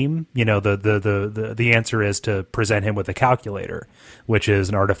the theme, you know, the answer is to present him with a calculator, which is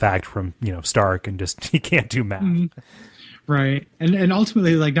an artifact from, you know, Stark, and just he can't do math. Mm-hmm. Right, and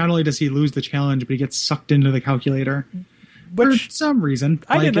ultimately, like, not only does he lose the challenge, but he gets sucked into the calculator. For some reason.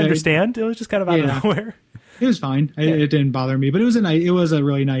 I didn't understand. It was just kind of out of nowhere. It was fine. It didn't bother me, but it was a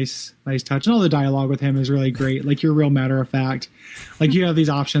really nice touch. And all the dialogue with him is really great. Like, you're real matter of fact. Like, you have these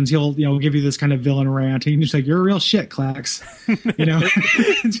options. He'll, you know, give you this kind of villain rant, and you're just like, you're a real shit, Clax. You know,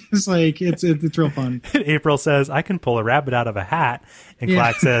 it's just like, it's real fun. April says, I can pull a rabbit out of a hat. And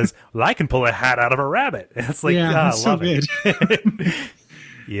Clax says, well, I can pull a hat out of a rabbit. And it's like, it's so good.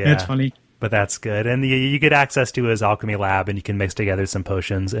 Yeah. It's funny. But that's good. And you get access to his alchemy lab, and you can mix together some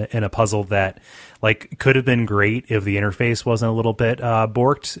potions in a puzzle that, like, could have been great if the interface wasn't a little bit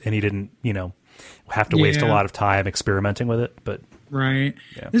borked, and he didn't, you know, have to waste a lot of time experimenting with it. But right.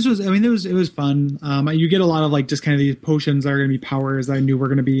 Yeah. It was fun. You get a lot of, like, just kind of these potions that are going to be powers that I knew were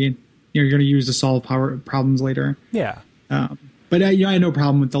going to be, you know, you're going to use to solve power problems later. Yeah. But I had no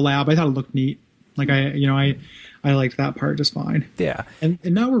problem with the lab. I thought it looked neat. Like, I liked that part just fine. Yeah. And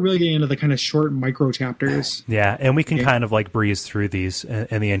now we're really getting into the kind of short micro chapters. Yeah, and we can kind of like breeze through these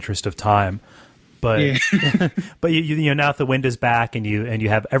in the interest of time. But but you know, now that the wind is back, and you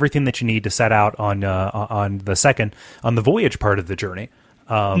have everything that you need to set out on the voyage part of the journey.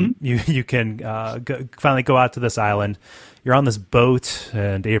 You can finally go out to this island. You're on this boat,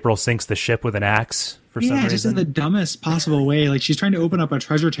 and April sinks the ship with an axe for some reason. Yeah, just in the dumbest possible way. Like, she's trying to open up a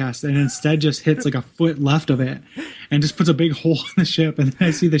treasure chest, and instead just hits like a foot left of it, and just puts a big hole in the ship. And then I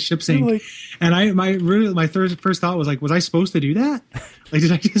see the ship sink, and my first thought was like, was I supposed to do that? Like,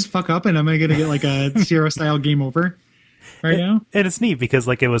 did I just fuck up, and am I going to get like a Sierra style game over right now? And it's neat because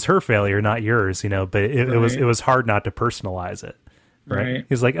like it was her failure, not yours, you know. But it was hard not to personalize it. Right.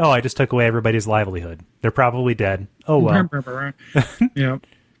 He's like, oh, I just took away everybody's livelihood. They're probably dead. Oh, well. Yeah.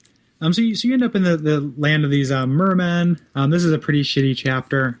 So you end up in the land of these mermen. This is a pretty shitty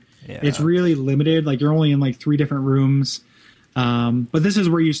chapter. Yeah. It's really limited. Like, you're only in like 3 different rooms. But this is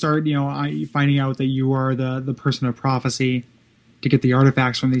where you start, you know, finding out that you are the person of prophecy to get the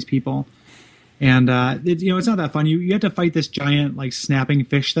artifacts from these people. And, it's not that fun. You have to fight this giant, like, snapping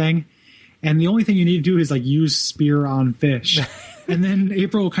fish thing. And the only thing you need to do is, like, use spear on fish. And then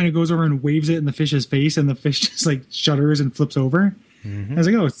April kind of goes over and waves it in the fish's face, and the fish just, like, shudders and flips over. Mm-hmm. I was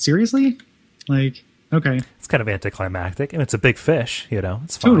like, oh, seriously? Like, okay. It's kind of anticlimactic. And it's a big fish, you know.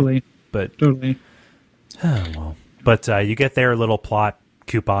 It's fine. Totally. But, totally. Oh, well. But you get their little plot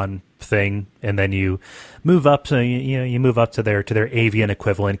coupon thing, and then you move up to you move up to their avian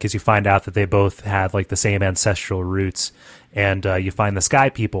equivalent, because you find out that they both had like the same ancestral roots, and you find the Sky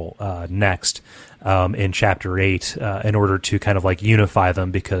People next in Chapter 8 in order to kind of like unify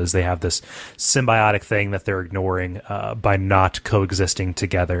them, because they have this symbiotic thing that they're ignoring by not coexisting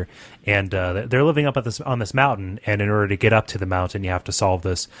together. And they're living up on this mountain, and in order to get up to the mountain, you have to solve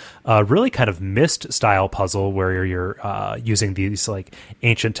this really kind of Myst-style puzzle where you're using these like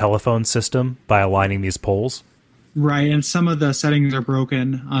ancient telephone system by aligning these poles. Right, and some of the settings are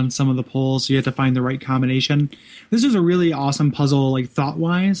broken on some of the poles, so you have to find the right combination. This was a really awesome puzzle, like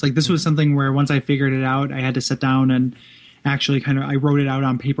thought-wise. Like this was something where once I figured it out, I had to sit down and actually I wrote it out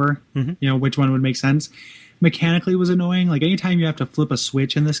on paper, which one would make sense. Mechanically was annoying. Like anytime you have to flip a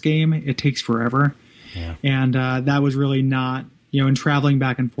switch in this game, it takes forever. Yeah. And that was really not, and traveling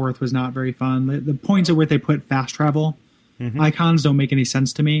back and forth was not very fun. The points at where they put fast travel icons don't make any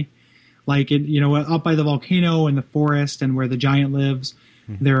sense to me. Like, up by the volcano and the forest and where the giant lives,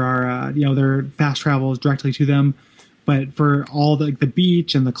 there are, there are fast travels directly to them. But for all the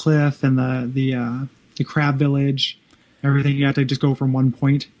beach and the cliff and the crab village, everything, you have to just go from one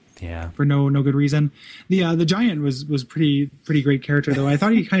point. Yeah. For no good reason. The giant was pretty great character, though. I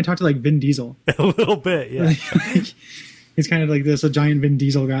thought he kind of talked to like Vin Diesel. A little bit, yeah. He's kind of like this. A giant Vin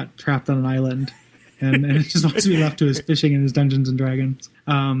Diesel got trapped on an island, and it just wants to be left to his fishing and his Dungeons and Dragons.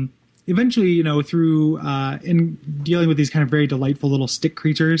 Eventually, through in dealing with these kind of very delightful little stick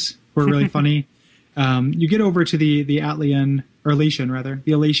creatures who are really funny, you get over to the Atlian, or Elation rather,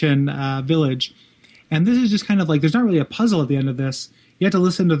 the Elation village. And this is just kind of like, there's not really a puzzle at the end of this. You have to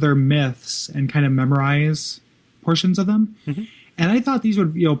listen to their myths and kind of memorize portions of them. And I thought these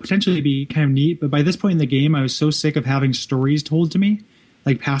would, potentially be kind of neat. But by this point in the game, I was so sick of having stories told to me,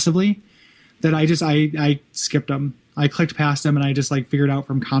 like passively, that I skipped them. I clicked past them and I just like figured out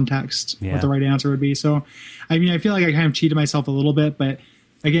from context what the right answer would be. So, I mean, I feel like I kind of cheated myself a little bit, but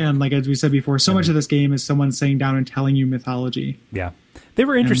again, like as we said before, so much of this game is someone sitting down and telling you mythology. Yeah. They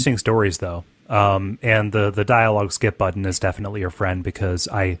were interesting stories though. And the dialogue skip button is definitely your friend, because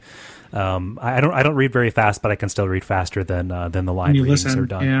I don't read very fast, but I can still read faster than the line readings are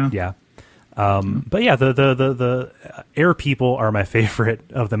done. Yeah. But yeah, the air people are my favorite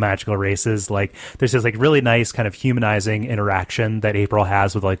of the magical races. Like there's this like really nice kind of humanizing interaction that April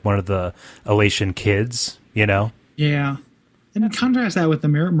has with like one of the Elation kids, Yeah. And contrast that with the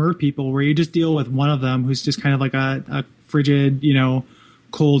mer people, where you just deal with one of them who's just kind of like a frigid,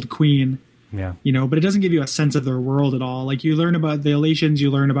 cold queen. Yeah. But it doesn't give you a sense of their world at all. Like you learn about the Elations, you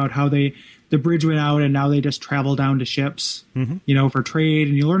learn about how the bridge went out and now they just travel down to ships, for trade,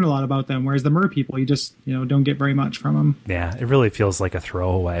 and you learn a lot about them. Whereas the mer people, you just, don't get very much from them. Yeah, it really feels like a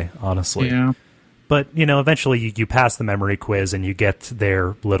throwaway, honestly. Yeah. But, eventually you pass the memory quiz and you get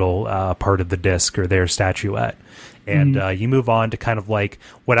their little part of the disc or their statuette. And you move on to kind of like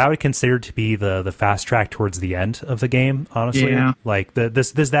what I would consider to be the fast track towards the end of the game, honestly. Yeah. Like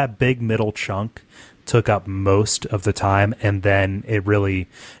that big middle chunk took up most of the time, and then it really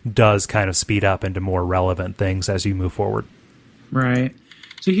does kind of speed up into more relevant things as you move forward. Right.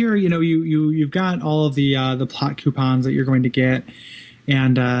 So here, you've got all of the plot coupons that you're going to get,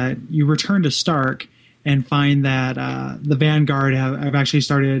 and you return to Stark and find that the Vanguard have actually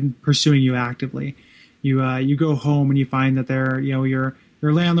started pursuing you actively. You go home and you find that your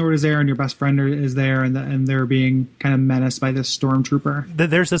landlord is there and your best friend is there, and they're being kind of menaced by this stormtrooper.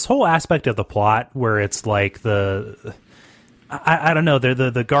 There's this whole aspect of the plot where it's like I don't know.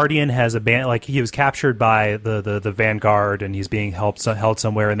 The Guardian has like he was captured by the Vanguard, and he's being held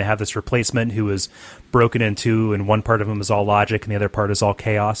somewhere, and they have this replacement who is broken in two, and one part of him is all logic and the other part is all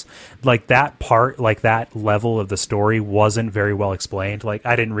chaos. Like that part, like that level of the story wasn't very well explained. Like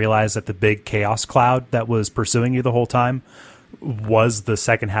I didn't realize that the big chaos cloud that was pursuing you the whole time was the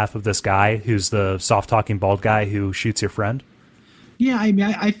second half of this guy who's the soft talking bald guy who shoots your friend. Yeah, I mean,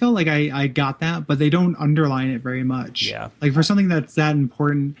 I felt like I got that, but they don't underline it very much. Yeah. Like for something that's that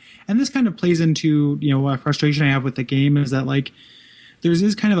important. And this kind of plays into, a frustration I have with the game is that like there's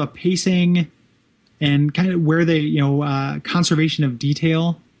this kind of a pacing and kind of where they, conservation of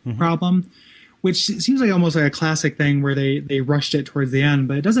detail problem, which seems like almost like a classic thing where they rushed it towards the end,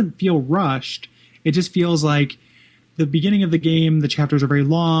 but it doesn't feel rushed. It just feels like the beginning of the game, the chapters are very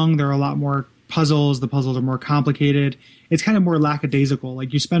long. There are a lot more puzzles. The puzzles are more complicated. It's kind of more lackadaisical.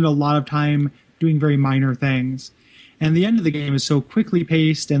 Like you spend a lot of time doing very minor things. And the end of the game is so quickly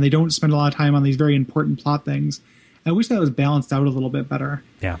paced, and they don't spend a lot of time on these very important plot things. I wish that was balanced out a little bit better.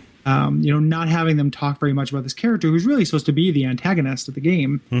 Yeah. Not having them talk very much about this character who's really supposed to be the antagonist of the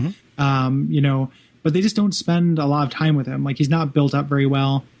game. But they just don't spend a lot of time with him. Like he's not built up very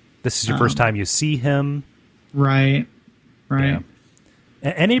well. This is your first time you see him. Right. Yeah.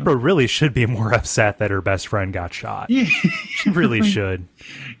 And April really should be more upset that her best friend got shot. Yeah, She really should.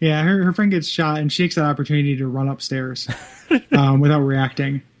 yeah. Her friend gets shot, and she takes that opportunity to run upstairs without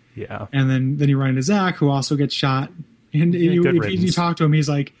reacting. Yeah. And then you run into Zach, who also gets shot. And Yeah, good if you riddance. talk to him, he's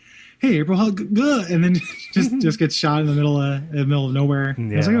like, "Hey, April, how good," and then just gets shot in the middle of nowhere. I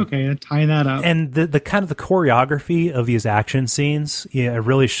was like, Yeah. okay, tying that up. And the kind of the choreography of these action scenes, yeah, it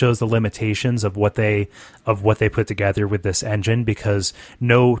really shows the limitations of what they put together with this engine, because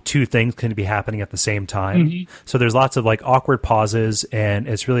no two things can be happening at the same time. So there's lots of like awkward pauses, and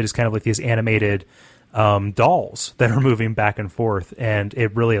it's really just kind of like these animated dolls that are moving back and forth, and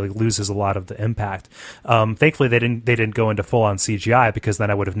it really like loses a lot of the impact. Thankfully they didn't go into full on CGI, because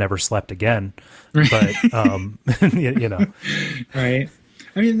then I would have never slept again. But you know, Right.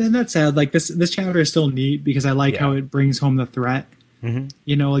 I mean, then that said, like this chapter is still neat because I like how it brings home the threat.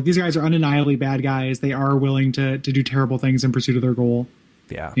 You know, like these guys are undeniably bad guys. They are willing to do terrible things in pursuit of their goal.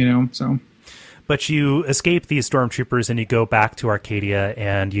 yeah. You know, so But you escape these stormtroopers and you go back to Arcadia,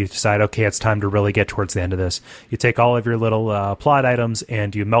 and you decide, okay, it's time to really get towards the end of this. You take all of your little plot items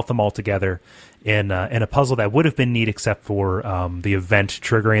and you melt them all together in a puzzle that would have been neat except for the event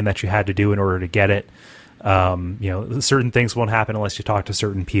triggering that you had to do in order to get it. You know, certain things won't happen unless you talk to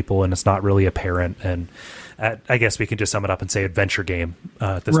certain people, and it's not really apparent. And I guess we can just sum it up and say adventure game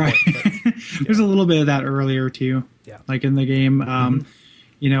at this right. point. There's a little bit of that earlier too. Yeah. Like in the game.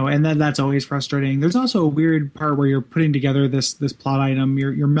 You know, and that's always frustrating. There's also a weird part where you're putting together this plot item.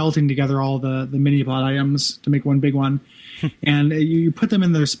 You're melting together all the mini plot items to make one big one, and you put them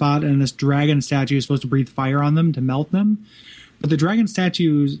in their spot. And this dragon statue is supposed to breathe fire on them to melt them, but the dragon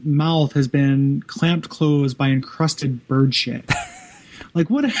statue's mouth has been clamped closed by encrusted bird shit.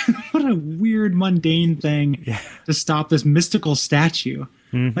 Like what a weird mundane thing to stop this mystical statue.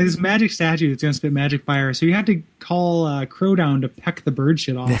 Like this magic statue that's going to spit magic fire. So you have to call Crow down to peck the bird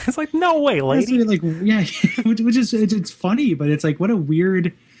shit off. It's like, no way, lady. It's like, yeah, which is it's funny, but it's like, what a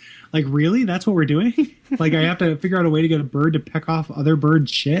weird, like, really? That's what we're doing? Like, I have to figure out a way to get a bird to peck off other bird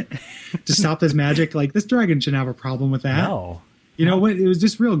shit to stop this magic. Like, this dragon shouldn't have a problem with that. No. You know what? It was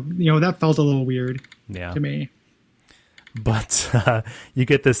just real, you know, that felt a little weird Yeah. to me. But you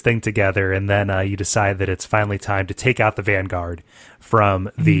get this thing together, and then you decide that it's finally time to take out the Vanguard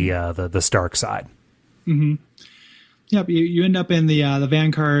from the Stark side. Yep, you end up in the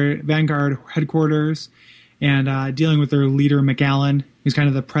Vanguard headquarters and dealing with their leader, McAllen, who's kind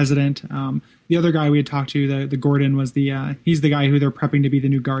of the president. The other guy we had talked to, the Gordon, was he's the guy who they're prepping to be the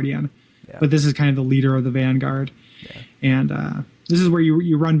new Guardian. Yeah. But this is kind of the leader of the Vanguard. Yeah. And this is where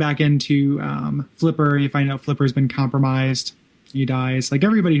you run back into Flipper, and you find out Flipper's been compromised. He dies. Like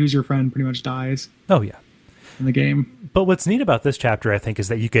everybody who's your friend pretty much dies Oh, yeah. in the game. But what's neat about this chapter, I think, is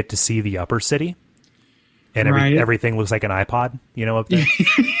that you get to see the upper city. And Right. everything looks like an iPod, you know, up there.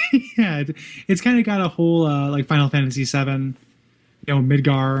 Yeah, it's kind of got a whole like Final Fantasy VII, you know,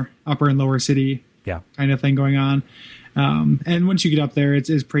 Midgar, upper and lower city Yeah. kind of thing going on. And once you get up there,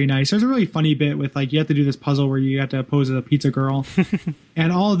 it's pretty nice. There's a really funny bit with like you have to do this puzzle where you have to pose as a pizza girl,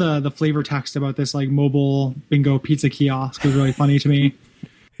 and all the flavor text about this like mobile bingo pizza kiosk was really funny to me.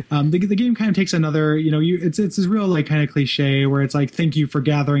 The game kind of takes another, you know, it's this real like kind of cliche where it's like, thank you for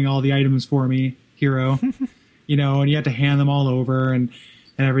gathering all the items for me, hero, you know, and you have to hand them all over and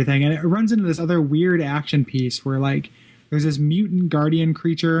everything, and it runs into this other weird action piece where like there's this mutant guardian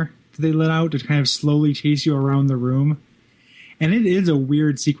creature that they let out to kind of slowly chase you around the room. And it is a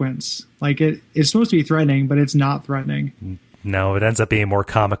weird sequence. Like it's supposed to be threatening, but it's not threatening. No, it ends up being more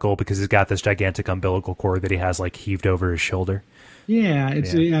comical because he's got this gigantic umbilical cord that he has like heaved over his shoulder. Yeah,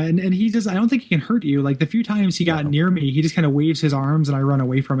 and he does. I don't think he can hurt you. Like the few times he got near me, he just kind of waves his arms and I run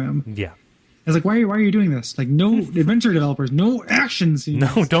away from him. Yeah. I was like, why are you doing this? Like, no adventure developers, no action scenes.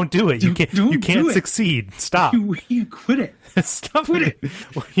 No, don't do it. You can't. Don't You can't do it. succeed. Stop. You quit it. Stop Quit it.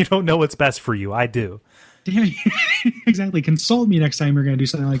 Well, you don't know what's best for you. I do. Damn, exactly. Consult me next time you're going to do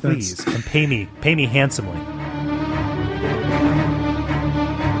something like Please, this. and pay me handsomely.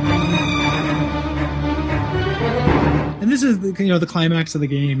 And this is the climax of the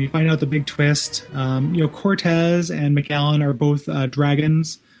game. You find out the big twist. Cortez and McAllen are both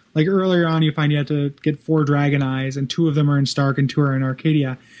dragons. Like earlier on, you find you have to get 4 dragon eyes, and 2 of them are in Stark and 2 are in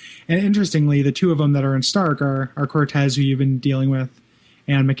Arcadia. And interestingly, the 2 of them that are in Stark are Cortez, who you've been dealing with,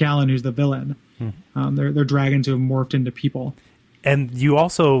 and McAllen, who's the villain. They're dragons who have morphed into people. And you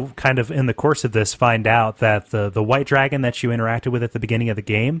also kind of, in the course of this, find out that the white dragon that you interacted with at the beginning of the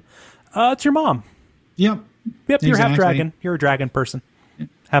game, it's your mom. Yep. Yep, you're half Exactly. dragon. You're a dragon person.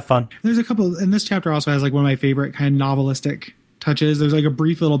 Have fun. There's a couple, and this chapter also has like one of my favorite kind of novelistic touches. There's like a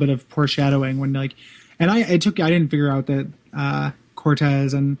brief little bit of foreshadowing when like, and I didn't figure out that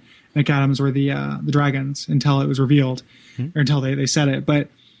Cortez and McAdams were the dragons until it was revealed, or until they said it. But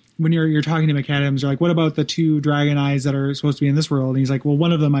when you're talking to McAdams, you're like, what about the two dragon eyes that are supposed to be in this world? And he's like, well,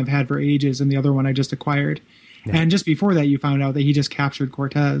 one of them I've had for ages, and the other one I just acquired. Yeah. And just before that, you found out that he just captured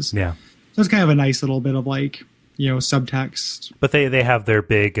Cortez. Yeah. So it's kind of a nice little bit of like, subtext. But they have their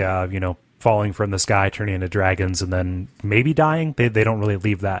big, falling from the sky, turning into dragons, and then maybe dying. They don't really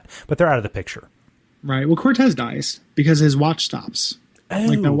leave that, but they're out of the picture. Right. Well, Cortez dies because his watch stops. Oh.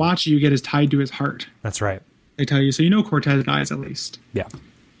 Like the watch you get is tied to his heart. That's right. They tell you, so Cortez dies at least. Yeah.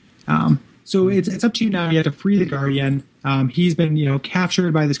 So it's up to you now. You have to free the Guardian. He's been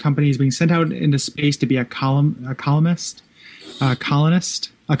captured by this company. He's being sent out into space to be a columnist. He's going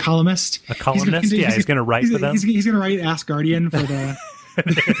to write for them. He's going to write Ask Guardian for the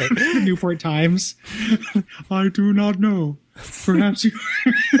Newport Times. I do not know. Perhaps you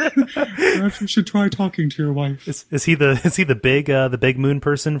should try talking to your wife. Is he the big moon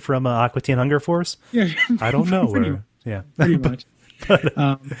person from Aqua Teen Hunger Force? Yeah, I don't know. Pretty much.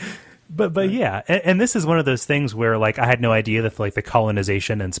 But yeah, and this is one of those things where like I had no idea that like the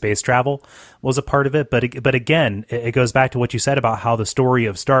colonization and space travel was a part of it. But again, it goes back to what you said about how the story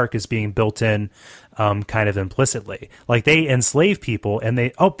of Stark is being built in kind of implicitly. Like they enslave people, and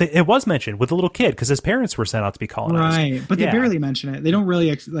it was mentioned with a little kid because his parents were sent out to be colonized. Right, but they barely mention it. They don't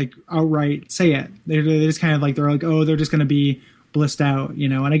really like outright say it. They just kind of like they're just going to be blissed out,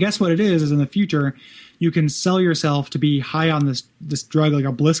 And I guess what it is in the future, you can sell yourself to be high on this drug, like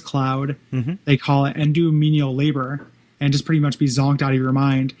a bliss cloud, they call it, and do menial labor and just pretty much be zonked out of your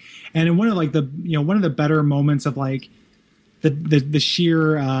mind. And in one of like one of the better moments of like the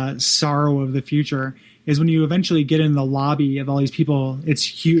sheer sorrow of the future is when you eventually get in the lobby of all these people. It's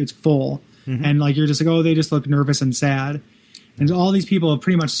huge, it's full, and like you're just like, they just look nervous and sad. And all these people have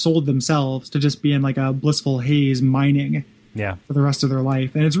pretty much sold themselves to just be in like a blissful haze mining. Yeah, for the rest of their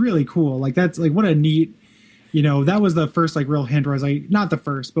life. And it's really cool. Like that's like what a neat, that was the first like real hint where I was like, not the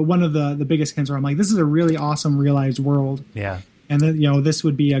first, but one of the biggest hints where I'm like, this is a really awesome realized world. Yeah. And then, this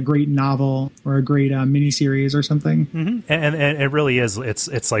would be a great novel or a great miniseries or something. And it really is.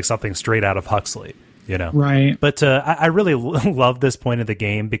 It's like something straight out of Huxley. Right. But I really love this point of the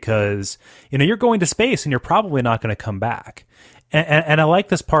game because, you're going to space and you're probably not going to come back. And I like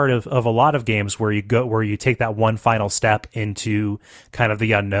this part of a lot of games where you take that one final step into kind of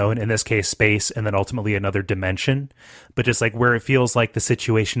the unknown, in this case, space, and then ultimately another dimension, but just like where it feels like the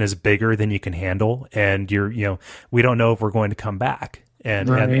situation is bigger than you can handle. And we don't know if we're going to come back.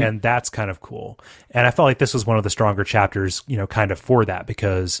 And that's kind of cool. And I felt like this was one of the stronger chapters, kind of for that,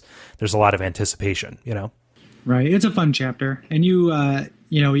 because there's a lot of anticipation, Right. It's a fun chapter. And you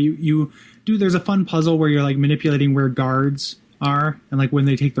do, there's a fun puzzle where you're like manipulating where guards are and like when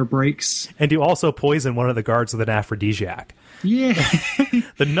they take their breaks. And you also poison one of the guards with an aphrodisiac. Yeah.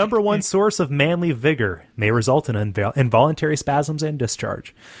 The number one source of manly vigor may result in involuntary spasms and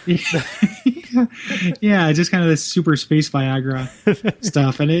discharge. Yeah, just kind of this super space Viagra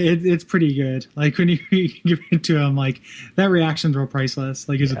stuff. And it's pretty good. Like when you give it to him, like that reaction's real priceless.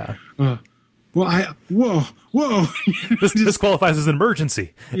 Like he's whoa. This qualifies as an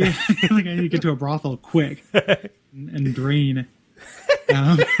emergency. Yeah, like I need to get to a brothel quick and drain.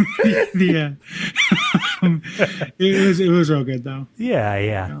 It was real good though.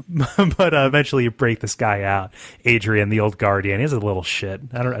 Yeah. But eventually you break this guy out, Adrian, the old guardian. He's a little shit.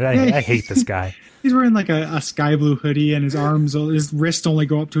 I hate this guy. He's wearing like a sky blue hoodie, and his wrists only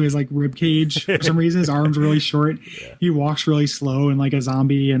go up to his like rib cage for some reason. His arms really short. Yeah. He walks really slow and like a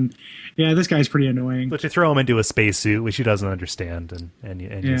zombie. And yeah, this guy's pretty annoying. But you throw him into a spacesuit, which he doesn't understand, and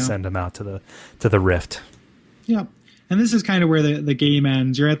you send him out to the rift. Yep. And this is kind of where the game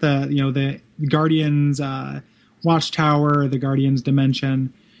ends. You're at the Guardians watchtower, the Guardians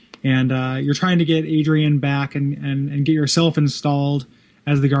dimension, and you're trying to get Adrian back and get yourself installed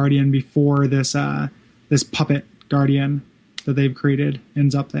as the Guardian before this puppet Guardian that they've created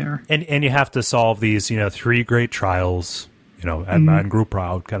ends up there. And you have to solve these 3 great trials, and man grew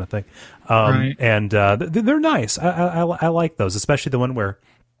proud kind of thing. Right. And they're nice. I like those, especially the one where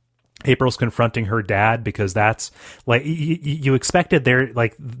April's confronting her dad, because that's like you expected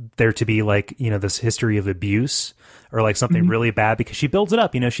there to be like this history of abuse or like something really bad, because she builds it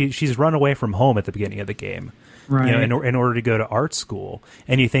up. She's run away from home at the beginning of the game, right? In order to go to art school,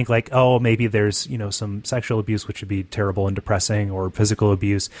 and you think like, oh, maybe there's some sexual abuse, which would be terrible and depressing, or physical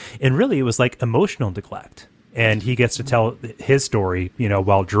abuse, and really it was like emotional neglect. And he gets to tell his story,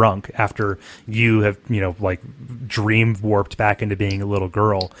 while drunk, after you have, like dream warped back into being a little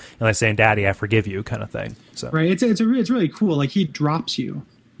girl, and like saying, "Daddy, I forgive you," kind of thing. So right, it's really cool. Like he drops you,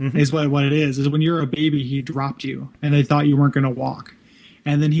 is what it is when you're a baby, he dropped you and they thought you weren't going to walk.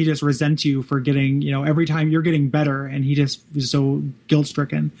 And then he just resents you for getting, every time you're getting better, and he just is so guilt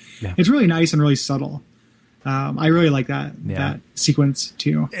stricken. Yeah. It's really nice and really subtle. I really like that sequence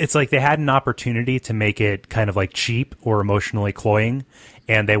too. It's like they had an opportunity to make it kind of like cheap or emotionally cloying,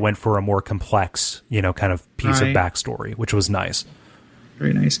 and they went for a more complex, kind of piece of backstory, which was nice.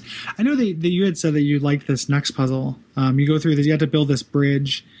 Very nice. I know that you had said that you liked this next puzzle. You go through this, you have to build this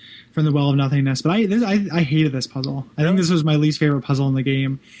bridge from the Well of Nothingness, but I hated this puzzle. I think this was my least favorite puzzle in the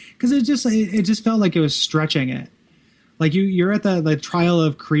game because it just felt like it was stretching it. Like you're at the trial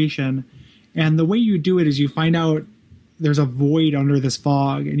of creation, and the way you do it is you find out there's a void under this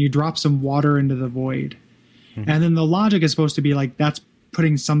fog, and you drop some water into the void, and then the logic is supposed to be like that's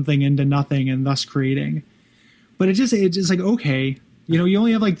putting something into nothing and thus creating. But it's just like, okay, you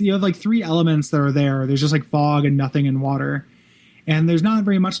only have like three elements that are there. There's just like fog and nothing and water. And there's not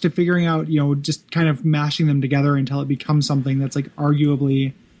very much to figuring out, just kind of mashing them together until it becomes something that's like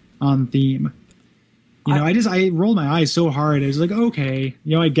arguably on theme. I rolled my eyes so hard. It was like, okay,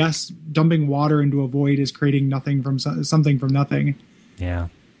 I guess dumping water into a void is creating nothing from something from nothing. Yeah.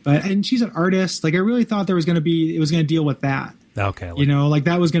 And she's an artist. Like I really thought it was going to deal with that. Okay. Like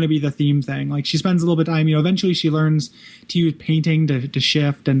that was going to be the theme thing. Like she spends a little bit of time, eventually she learns to use painting to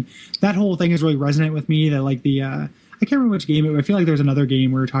shift. And that whole thing is really resonant with me that like I can't remember which game. I feel like there's another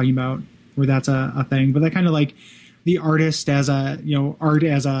game we were talking about where that's a thing, but that kind of like the artist as art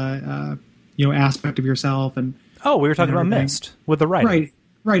as a aspect of yourself. And we were talking about Myst with the writing.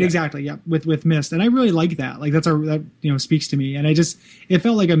 Right. Exactly. Yeah. With Myst. And I really like that. Like that speaks to me. And it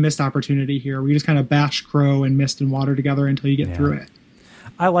felt like a missed opportunity here. We just kind of bash Crow and Myst and water together until you get through it.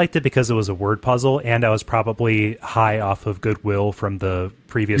 I liked it because it was a word puzzle, and I was probably high off of goodwill from the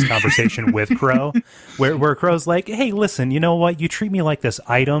previous conversation with Crow, where Crow's like, "Hey, listen, you know what? You treat me like this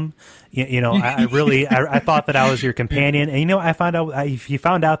item. I thought that I was your companion, and I found out you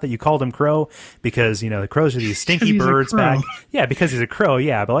found out that you called him Crow because the crows are these stinky birds back. Yeah, because he's a crow.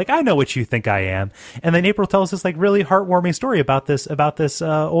 Yeah, but like I know what you think I am. And then April tells this like really heartwarming story about this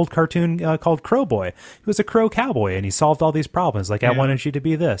old cartoon called Crow Boy, who was a crow cowboy, and he solved all these problems. Like I wanted you to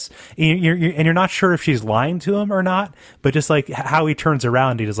be this, and you're not sure if she's lying to him or not, but just like how he turns around.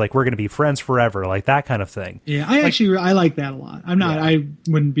 He is like, we're going to be friends forever, like that kind of thing. Yeah, I like that a lot. I'm not. Yeah. I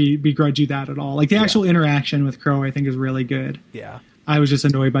wouldn't begrudge you that at all. Like the actual interaction with Crow, I think is really good. Yeah, I was just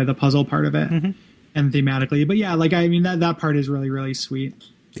annoyed by the puzzle part of it, and thematically. But yeah, like I mean that part is really really sweet.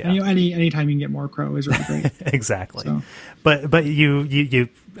 Yeah. And, anytime you can get more Crow is really great. Exactly. So. But you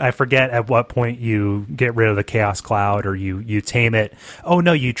I forget at what point you get rid of the Chaos Cloud or you tame it. Oh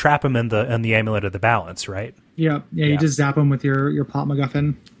no, you trap him in the Amulet of the Balance, right? Yeah. You just zap him with your plot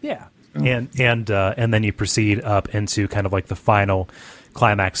MacGuffin. Yeah. Oh. And then you proceed up into kind of like the final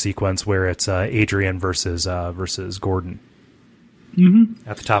climax sequence where it's Adrian versus Gordon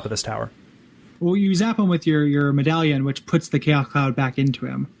at the top of this tower. Well, you zap him with your medallion, which puts the Chaos Cloud back into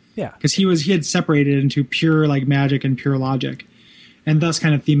him. Yeah, because he had separated into pure like magic and pure logic, and thus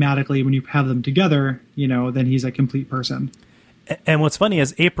kind of thematically, when you have them together, then he's a complete person. And what's funny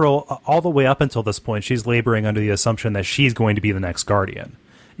is April, all the way up until this point, she's laboring under the assumption that she's going to be the next Guardian.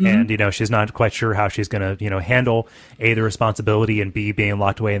 And, she's not quite sure how she's going to, handle A, the responsibility, and B, being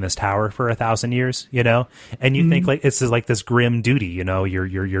locked away in this tower for 1,000 years, And you think like it's like this grim duty,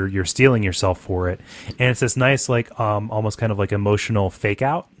 you're steeling yourself for it. And it's this nice, like, almost kind of like emotional fake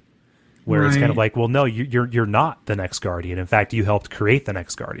out where it's kind of like, well, no, you're not the next Guardian. In fact, you helped create the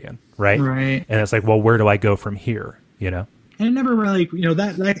next Guardian, right? Right. And it's like, well, where do I go from here, And it never really,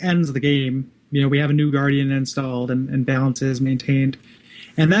 that ends the game. We have a new Guardian installed and balance is maintained.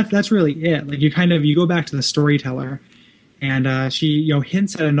 And that's really it. Like you go back to the storyteller, and she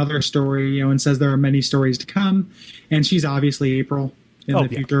hints at another story, and says there are many stories to come, and she's obviously April in the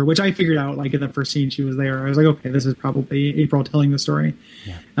future, which I figured out like in the first scene she was there. I was like, okay, this is probably April telling the story.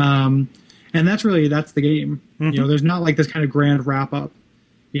 Yeah. And that's the game. There's not like this kind of grand wrap up.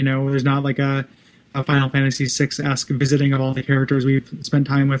 There's not like a Final Fantasy VI-esque visiting of all the characters we've spent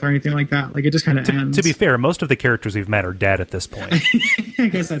time with or anything like that. Like it just kind of ends. To be fair, most of the characters we've met are dead at this point. I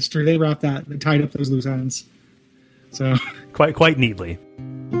guess that's true. They tied up those loose ends. So quite neatly.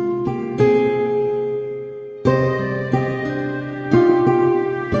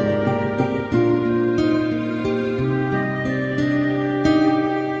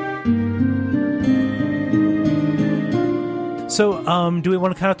 So, do we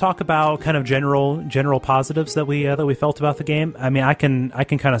want to kind of talk about kind of general positives that we felt about the game? I mean, I can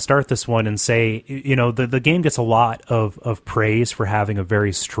kind of start this one and say, the game gets a lot of praise for having a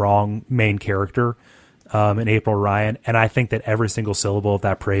very strong main character. and April Ryan, and I think that every single syllable of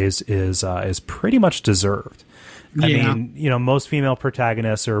that praise is pretty much deserved. I mean, most female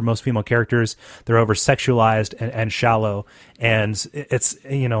protagonists or most female characters, they're over sexualized and shallow. And it's,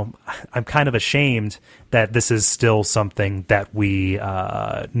 I'm kind of ashamed that this is still something that we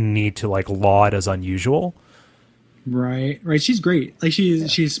need to like laud as unusual. Right. She's great. Like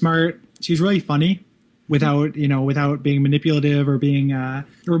she's smart. She's really funny without being manipulative or being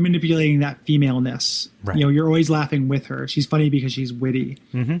or manipulating that femaleness. Right. You're always laughing with her. She's funny because she's witty.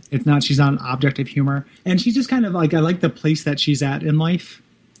 Mm-hmm. She's not an object of humor. And she's just kind of like, I like the place that she's at in life,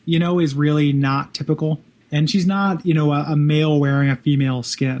 is really not typical. And she's not, a male wearing a female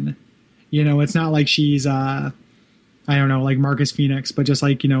skin. It's not like she's I don't know, like Marcus Phoenix, but just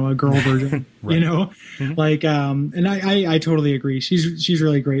like, a girl version, right. Mm-hmm. Like, and I totally agree. She's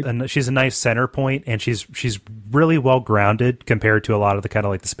really great. And she's a nice center point, and she's really well grounded compared to a lot of the kind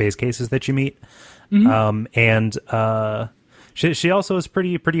of like the space cases that you meet. Mm-hmm. She also is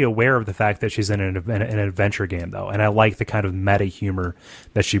pretty aware of the fact that she's in an adventure game though. And I like the kind of meta humor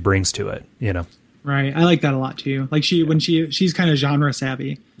that she brings to it, Right. I like that a lot too. Like when she's kind of genre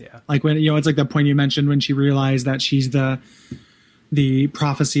savvy. Yeah. Like when, it's like the point you mentioned when she realized that she's the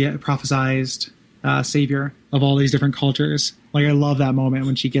prophesized savior of all these different cultures. Like I love that moment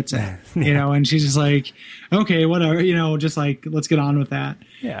when she gets it, and she's just like, okay, whatever, just like, let's get on with that.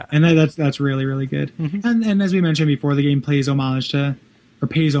 Yeah. And that's really, really good. Mm-hmm. And as we mentioned before, the game pays homage to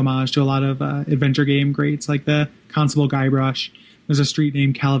a lot of adventure game greats like the Constable Guybrush. There's a street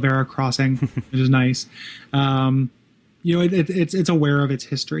named Calavera Crossing, which is nice. It's aware of its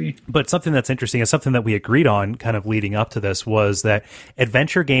history. But something that's interesting is something that we agreed on kind of leading up to this was that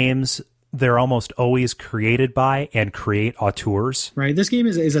adventure games, they're almost always created by and create auteurs. Right. This game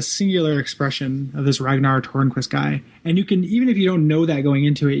is a singular expression of this Ragnar Tornquist guy. And you can, even if you don't know that going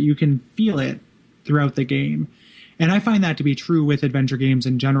into it, you can feel it throughout the game. And I find that to be true with adventure games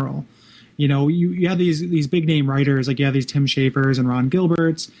in general. You have these big name writers, like you have these Tim Schafers and Ron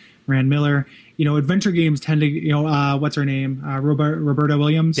Gilberts, Rand Miller. Adventure games tend to, what's her name? Roberta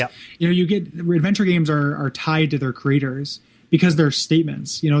Williams. Yeah. You get adventure games are tied to their creators because they're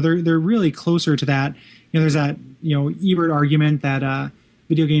statements. They're really closer to that. There's that, Ebert argument that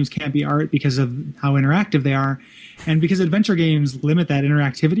video games can't be art because of how interactive they are. And because adventure games limit that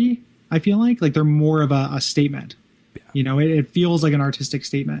interactivity, I feel like they're more of a statement. Yeah. It feels like an artistic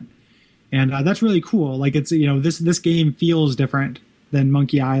statement. And that's really cool. Like it's, this game feels different than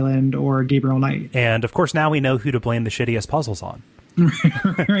Monkey Island or Gabriel Knight. And of course, now we know who to blame the shittiest puzzles on.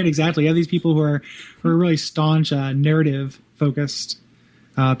 Right, exactly. You have these people who are really staunch narrative focused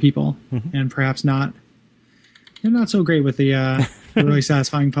people, and perhaps they're not so great with the really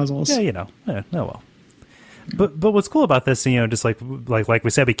satisfying puzzles. Yeah, well. But what's cool about this, just like we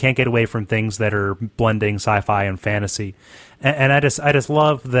said, we can't get away from things that are blending sci-fi and fantasy, and I just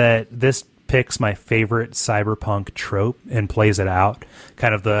love that this picks my favorite cyberpunk trope and plays it out,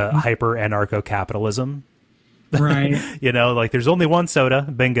 kind of the hyper anarcho-capitalism. Right. Like there's only one soda,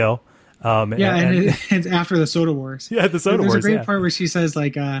 bingo. And it's after the soda wars. Yeah, the soda wars. There's a great part where she says,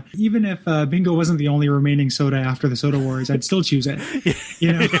 like, even if Bingo wasn't the only remaining soda after the soda wars, I'd still choose it.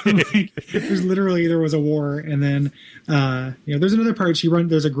 There was a war, and then there's another part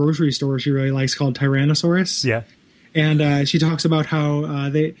there's a grocery store she really likes called Tyrannosaurus. Yeah. And she talks about how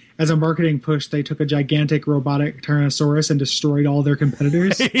they, as a marketing push, they took a gigantic robotic Tyrannosaurus and destroyed all their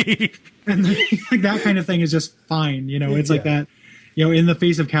competitors. And like that kind of thing is just fine. It's like that. In the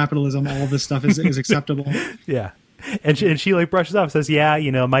face of capitalism, all of this stuff is acceptable. Yeah. And she like brushes off and says, yeah,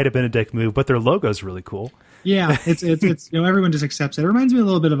 it might have been a dick move, but their logo's really cool. Yeah, it's everyone just accepts it. It reminds me a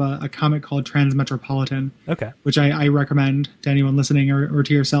little bit of a comic called Transmetropolitan. Okay. Which I recommend to anyone listening or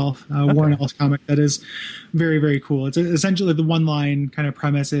to yourself. Okay. Warren Ellis comic that is very, very cool. It's essentially the one line kind of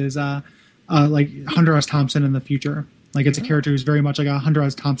premise is like Hunter S. Thompson in the future. Like it's a character who's very much like a Hunter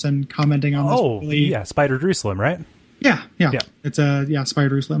S. Thompson commenting on this. Yeah, Spider Jerusalem, right? Yeah. It's Spider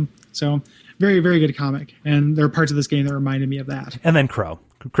Jerusalem. So very, very good comic. And there are parts of this game that reminded me of that. And then Crow.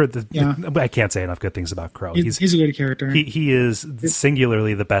 I can't say enough good things about Crow. He's a good character. He is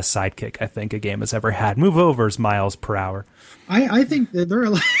singularly the best sidekick I think a game has ever had. Move overs miles per hour. I think that there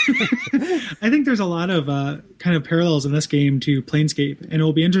are I think there's a lot of kind of parallels in this game to Planescape. And it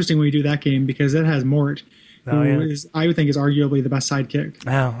will be interesting when we do that game because it has Mort. I would think is arguably the best sidekick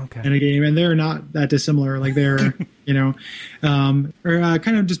in a game, and they're not that dissimilar. Like they're,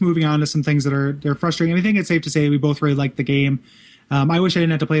 kind of just moving on to some things that they're frustrating. I think it's safe to say we both really like the game. I wish I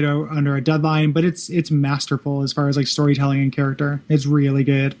didn't have to play it under a deadline, but it's masterful as far as like storytelling and character. It's really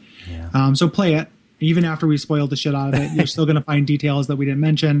good. Yeah. So play it. Even after we spoiled the shit out of it, you're still going to find details that we didn't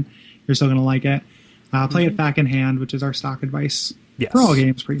mention. You're still going to like it. Play it back in hand, which is our stock advice. Yes. For all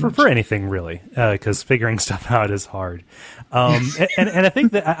games, pretty much. For anything, really, because figuring stuff out is hard. And I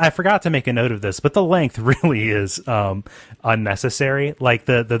think that I forgot to make a note of this, but the length really is unnecessary. Like,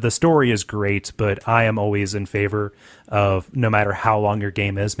 the story is great, but I am always in favor of, no matter how long your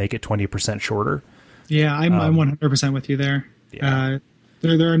game is, make it 20% shorter. Yeah, I'm 100% with you there. Yeah.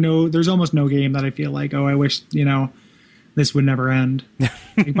 There's almost no game that I feel like, I wish, this would never end.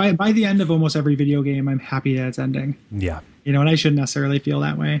 Like, by the end of almost every video game, I'm happy that it's ending. Yeah. And I shouldn't necessarily feel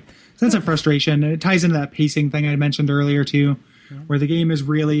that way. So that's a frustration. And it ties into that pacing thing I mentioned earlier too, where the game is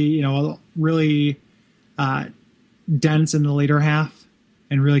really, really dense in the later half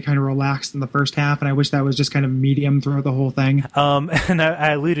and really kind of relaxed in the first half. And I wish that was just kind of medium throughout the whole thing. And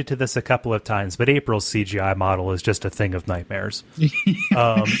I alluded to this a couple of times, but April's CGI model is just a thing of nightmares.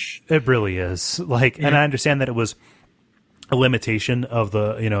 It really is. Like, and I understand that it was a limitation of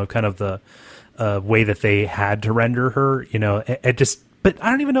the, kind of the way that they had to render her, it just, but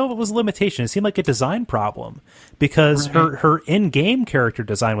I don't even know if it was a limitation. It seemed like a design problem because her in-game character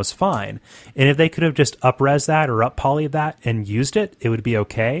design was fine. And if they could have just up-res that or up-poly that and used it, it would be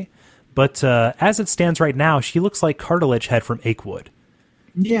okay. But as it stands right now, she looks like Cartilage Head from Achewood.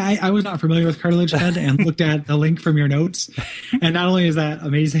 Yeah, I was not familiar with Cartilage Head and looked at the link from your notes. And not only is that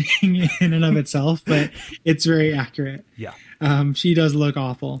amazing in and of itself, but it's very accurate. Yeah. She does look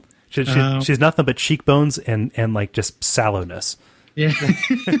awful. She's nothing but cheekbones and like just sallowness. Yeah.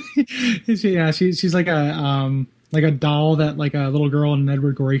 She's like a doll that like a little girl in an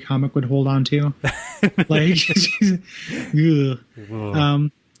Edward Gorey comic would hold on to. Like,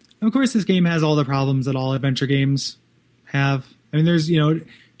 of course, this game has all the problems that all adventure games have. I mean, there's, to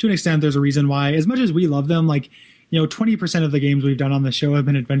an extent, there's a reason why. As much as we love them, like, 20% of the games we've done on the show have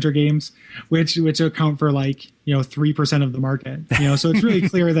been adventure games, which account for like, 3% of the market. So it's really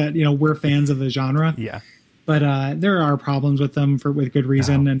clear that, we're fans of the genre. Yeah. But there are problems with them with good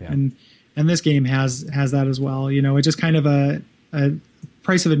reason. And this game has that as well. It's just kind of a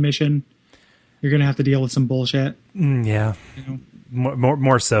price of admission. You're going to have to deal with some bullshit. Yeah.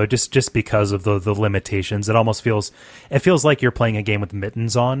 More so just because of the limitations. It feels like you're playing a game with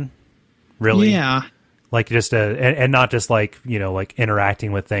mittens on. Really? Yeah. Like just and not just like, like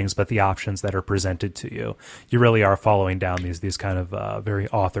interacting with things, but the options that are presented to you. You really are following down these kind of very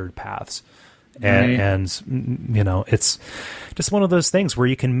authored paths. And it's just one of those things where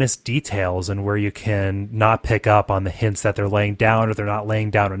you can miss details and where you can not pick up on the hints that they're laying down, or they're not laying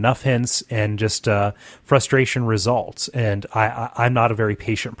down enough hints, and just frustration results. And I'm not a very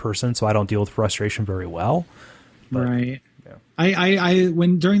patient person, so I don't deal with frustration very well. But, right. I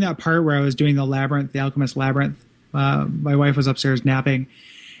when during that part where I was doing the Alchemist Labyrinth, my wife was upstairs napping,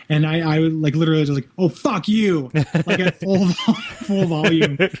 and I like literally just like, oh fuck you, like at full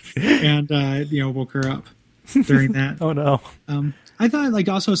volume, and woke her up during that. Oh no. I thought like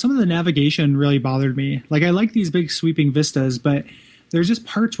also some of the navigation really bothered me. Like I like these big sweeping vistas, but there's just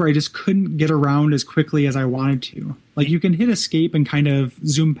parts where I just couldn't get around as quickly as I wanted to. Like you can hit escape and kind of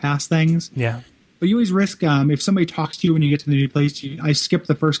zoom past things. Yeah. But you always risk, if somebody talks to you when you get to the new place, I skipped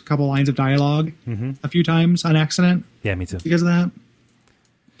the first couple lines of dialogue a few times on accident. Yeah, me too. Because of that.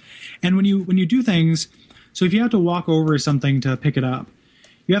 And when you do things, so if you have to walk over something to pick it up,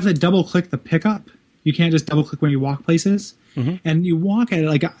 you have to double click the pickup. You can't just double click when you walk places. And you walk at it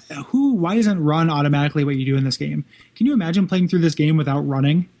like, why doesn't run automatically what you do in this game? Can you imagine playing through this game without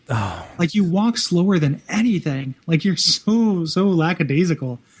running? Oh. Like you walk slower than anything. Like you're so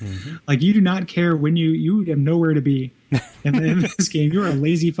lackadaisical. Like you do not care when you have nowhere to be in this game. You're a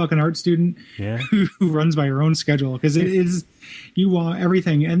lazy fucking art student who runs by your own schedule, because it is, you want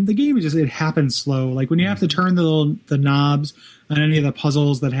everything. And the game is just, it happens slow. Like when you have to turn the knobs on any of the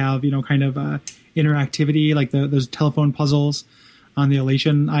puzzles that have, kind of interactivity, like those telephone puzzles on the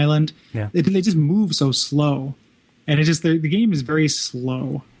Elation Island, they just move so slow. And it just, the game is very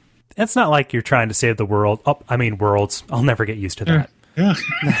slow. It's not like you're trying to save the world. Oh, I mean, worlds. I'll never get used to that. Yeah.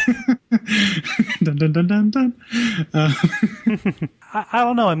 Dun, dun, dun, dun, dun. I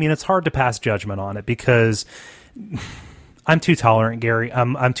don't know. I mean, it's hard to pass judgment on it because I'm too tolerant, Gary.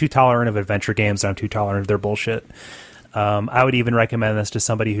 I'm too tolerant of adventure games, and I'm too tolerant of their bullshit. I would even recommend this to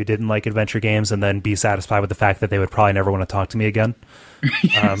somebody who didn't like adventure games and then be satisfied with the fact that they would probably never want to talk to me again.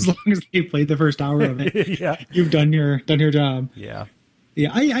 As long as they played the first hour of it, you've done your job. Yeah,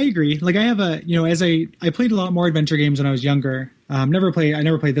 I agree. Like I have I played a lot more adventure games when I was younger. I never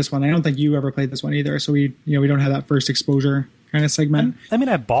played this one. I don't think you ever played this one either. So we don't have that first exposure kind of segment. I mean,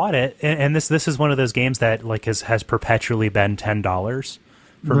 I bought it, and this is one of those games that like has perpetually been $10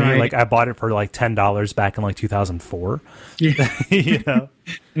 for me. Like I bought it for like $10 back in like 2004. Yeah. And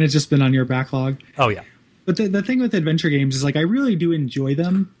it's just been on your backlog. Oh yeah. But the thing with adventure games is like I really do enjoy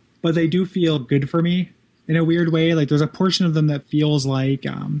them, but they do feel good for me in a weird way. Like there's a portion of them that feels like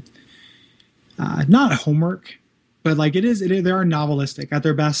not homework, but like they are novelistic at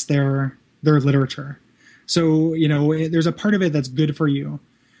their best. They're literature. So there's a part of it that's good for you.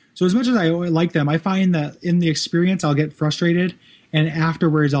 So as much as I like them, I find that in the experience I'll get frustrated, and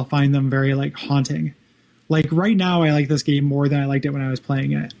afterwards I'll find them very like haunting. Like right now I like this game more than I liked it when I was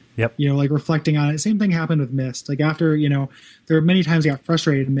playing it. Yep. Like reflecting on it. Same thing happened with Myst. Like after, there were many times I got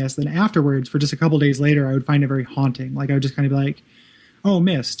frustrated in Myst. Then afterwards, for just a couple days later, I would find it very haunting. Like I would just kind of be like, oh,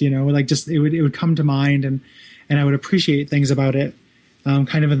 Myst, like just it would come to mind, and I would appreciate things about it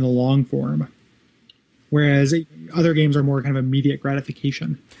kind of in the long form. Whereas other games are more kind of immediate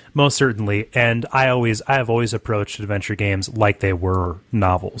gratification. Most certainly. And I have always approached adventure games like they were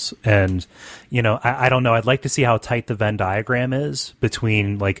novels. And, I don't know. I'd like to see how tight the Venn diagram is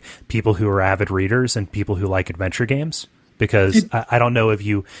between like people who are avid readers and people who like adventure games. Because I don't know if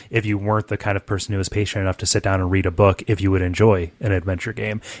you weren't the kind of person who was patient enough to sit down and read a book, if you would enjoy an adventure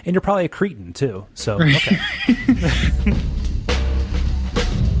game. And you're probably a cretin too. So, okay.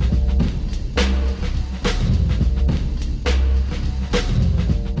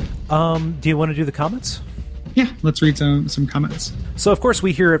 Do you want to do the comments? Yeah, let's read some comments. So, of course,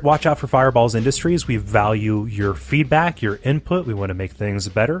 we here at Watch Out for Fireballs Industries, we value your feedback, your input. We want to make things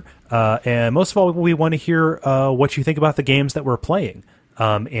better. And most of all, we want to hear what you think about the games that we're playing.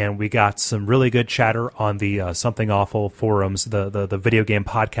 And we got some really good chatter on the Something Awful forums, the video game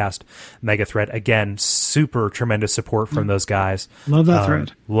podcast mega thread. Again, super tremendous support from those guys. Love that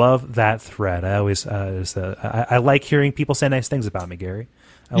thread. Love that thread. I always I like hearing people say nice things about me, Gary.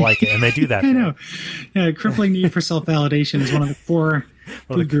 I like it, and they do that. I know. Yeah, crippling need for self-validation is one of the core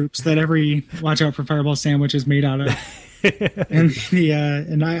food groups that every Watch Out for Fireball sandwich is made out of.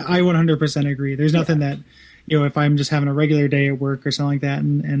 and I 100% agree. There's nothing that, if I'm just having a regular day at work or something like that,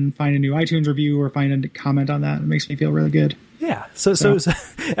 and find a new iTunes review or find a comment on that, it makes me feel really good. Yeah. So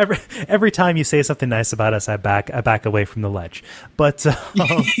every time you say something nice about us, I back away from the ledge. But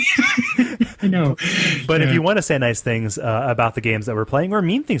I know. But if you want to say nice things about the games that we're playing, or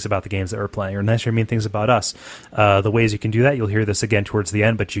mean things about the games that we're playing, or nice or mean things about us, the ways you can do that, you'll hear this again towards the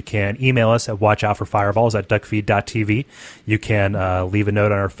end. But you can email us at watchoutforfireballs@duckfeed.tv. You can leave a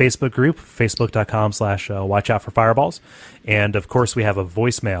note on our Facebook group, facebook.com/watchoutforfireballs. And of course, we have a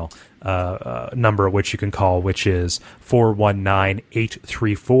voicemail number which you can call, which is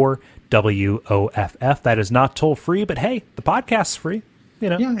 419-834-WOFF. That is not toll free, but hey, the podcast's free.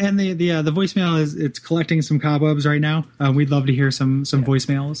 Yeah, and the voicemail it's collecting some cobwebs right now. We'd love to hear some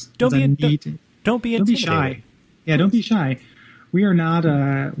voicemails. Don't be shy. Yeah, don't be shy. We are not.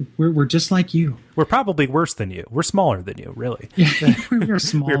 We're just like you. We're probably worse than you. We're smaller than you, really. Yeah, we're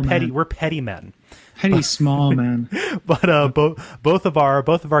small. We're petty. Men. We're petty men. Petty small men. But both of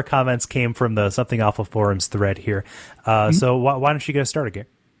our comments came from the Something Awful forums thread here. So why don't you get us started, Gary?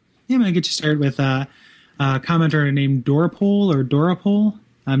 Yeah, I'm gonna get you started with a commenter named Dorapole.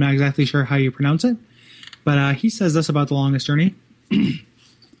 I'm not exactly sure how you pronounce it, but he says this about The Longest Journey.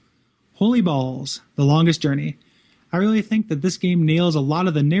 Holy balls, The Longest Journey. I really think that this game nails a lot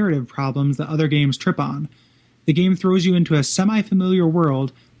of the narrative problems that other games trip on. The game throws you into a semi-familiar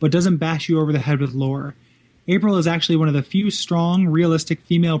world, but doesn't bash you over the head with lore. April is actually one of the few strong, realistic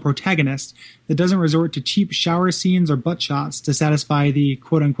female protagonists that doesn't resort to cheap shower scenes or butt shots to satisfy the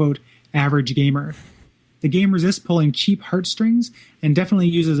quote-unquote average gamer. The game resists pulling cheap heartstrings and definitely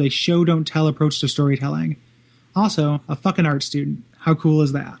uses a show-don't-tell approach to storytelling. Also, a fucking art student. How cool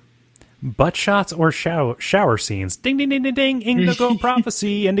is that? Butt shots or shower scenes. Ding, ding, ding, ding, ding. Indigo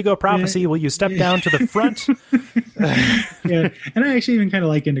Prophecy. Indigo Prophecy. Will you step down to the front? Yeah, and I actually even kind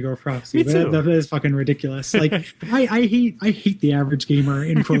of like Indigo Prophecy. Me too. That is fucking ridiculous. Like, I hate the average gamer,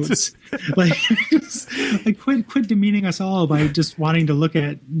 in quotes. Like quit demeaning us all by just wanting to look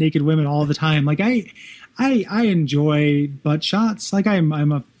at naked women all the time. Like, I enjoy butt shots. Like, I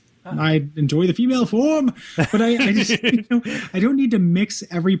enjoy the female form, but I just, I don't need to mix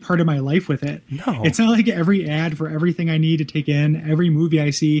every part of my life with it. No. It's not like every ad for everything I need to take in, every movie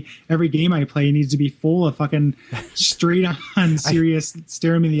I see, every game I play needs to be full of fucking straight on serious,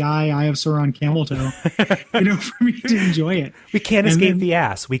 stare me in the eye of Sauron camel toe, for me to enjoy it. We can't escape the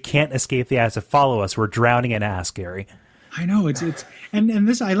ass. We can't escape the ass. To follow us, we're drowning in ass, Gary. I know it's and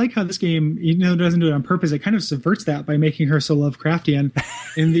this, I like how this game, doesn't do it on purpose. It kind of subverts that by making her so Lovecraftian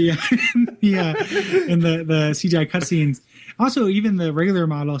in the CGI cutscenes. Also, even the regular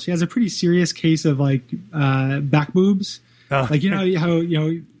model, she has a pretty serious case of like back boobs. Oh. Like, how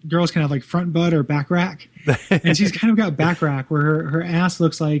girls can have like front butt or back rack, and she's kind of got back rack where her ass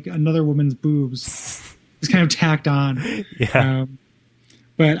looks like another woman's boobs. It's kind of tacked on. Yeah.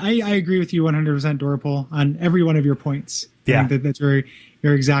 But I agree with you 100%, Dorpal, on every one of your points. Yeah. I think that's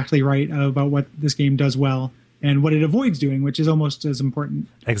you're exactly right about what this game does well and what it avoids doing, which is almost as important.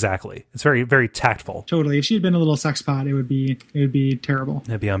 Exactly. It's very, very tactful. Totally. If she had been a little sex pot, it would be terrible.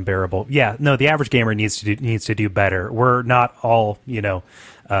 It'd be unbearable. Yeah. No, the average gamer needs to do better. We're not all,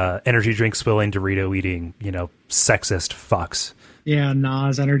 energy drink swilling, Dorito eating, sexist fucks. Yeah,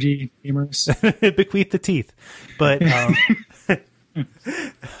 Nas energy gamers. Bequeath the teeth. But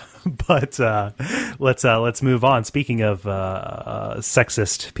let's move on. Speaking of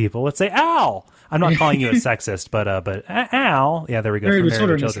sexist people, let's say Al. I'm not calling you a sexist, but Al. Yeah, there we go. Married with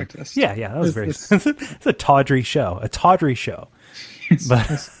Children is sexist. Yeah, that was it's a tawdry show.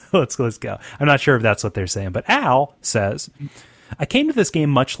 But let's go. I'm not sure if that's what they're saying, but Al says, I came to this game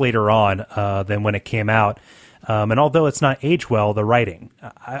much later on than when it came out. And although it's not aged well, the writing,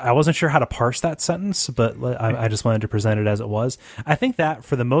 I wasn't sure how to parse that sentence, but I just wanted to present it as it was. I think that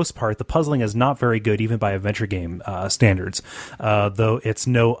for the most part, the puzzling is not very good, even by adventure game standards, though it's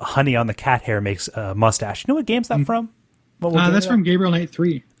no honey on the cat hair makes a mustache. You know what game's that from? That's from Gabriel Knight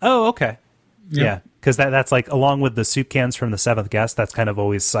 3. Oh, okay. Yep. Yeah, because that's like, along with the soup cans from the Seventh Guest, that's kind of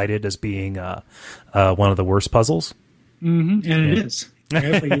always cited as being one of the worst puzzles. Mm-hmm. And it is.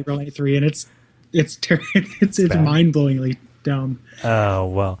 I play Gabriel Knight 3, and it's mind-blowingly dumb. Oh,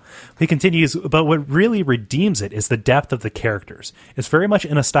 well. He continues, but what really redeems it is the depth of the characters. It's very much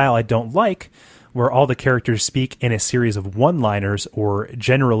in a style I don't like, where all the characters speak in a series of one-liners, or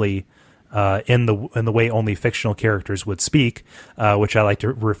generally in the way only fictional characters would speak, which I like to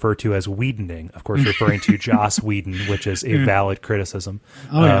refer to as Whedoning. Of course, referring to Joss Whedon, which is a valid criticism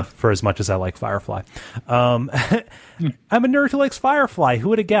for as much as I like Firefly. I'm a nerd who likes Firefly. Who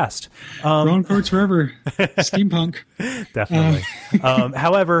would have guessed? Wrong quotes forever. Steampunk. Definitely.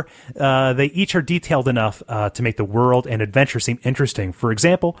 However, they each are detailed enough to make the world and adventure seem interesting. For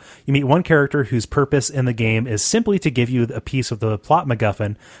example, you meet one character whose purpose in the game is simply to give you a piece of the plot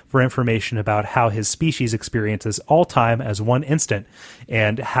MacGuffin for information about how his species experiences all time as one instant,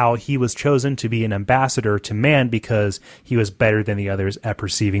 and how he was chosen to be an ambassador to man because he was better than the others at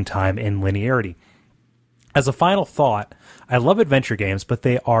perceiving time in linearity. As a final thought, I love adventure games, but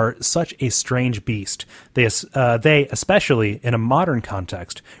they are such a strange beast. They, especially in a modern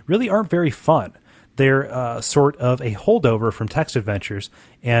context, really aren't very fun. They're sort of a holdover from text adventures,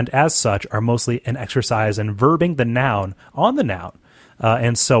 and as such are mostly an exercise in verbing the noun on the noun,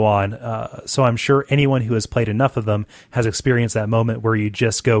 and so on. So I'm sure anyone who has played enough of them has experienced that moment where you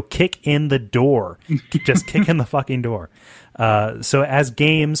just go, kick in the door. Just kick in the fucking door. So as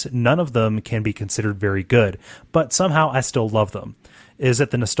games, none of them can be considered very good, but somehow I still love them. Is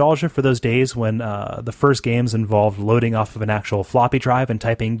it the nostalgia for those days when the first games involved loading off of an actual floppy drive and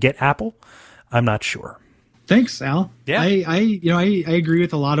typing "get Apple"? I'm not sure. Thanks, Al. Yeah, I agree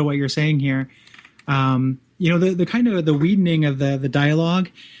with a lot of what you're saying here. The kind of the Whedoning of the dialogue,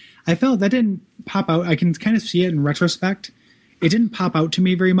 I felt that didn't pop out. I can kind of see it in retrospect. It didn't pop out to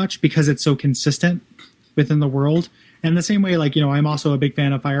me very much because it's so consistent within the world. And the same way, I'm also a big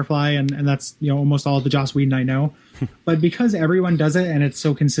fan of Firefly, and that's, almost all the Joss Whedon I know. But because everyone does it and it's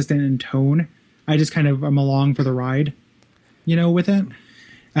so consistent in tone, I just kind of am along for the ride, with it.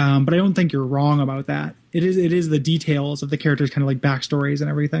 But I don't think you're wrong about that. It is the details of the characters, kind of like backstories and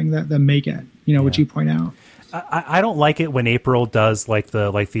everything that make it, which you point out. I don't like it when April does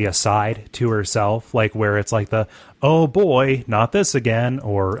the aside to herself, where it's like the, oh boy, not this again,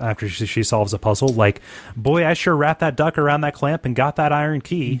 or after she solves a puzzle, boy, I sure wrapped that duck around that clamp and got that iron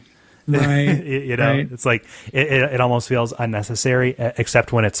key. Right. Right. It's like it almost feels unnecessary,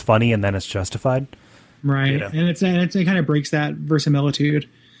 except when it's funny and then it's justified. Right, and it kind of breaks that verisimilitude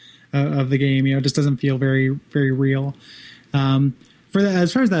of the game. It just doesn't feel very, very real.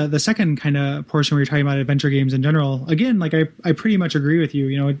 As far as the second kind of portion where you're talking about adventure games in general, again, I pretty much agree with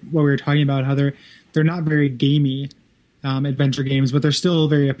you. What we were talking about, how they're not very gamey adventure games, but they're still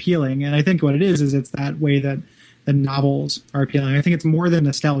very appealing. And I think what it is it's that way that the novels are appealing. I think it's more than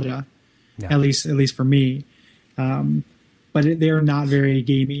nostalgia, at least for me. But they are not very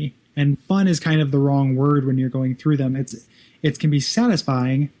gamey, and fun is kind of the wrong word when you're going through them. It can be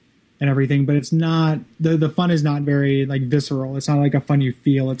satisfying and everything, but it's not, the fun is not very visceral. It's not like a fun you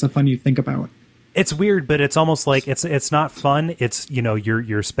feel, it's a fun you think about. It's weird, but it's almost like it's not fun. It's,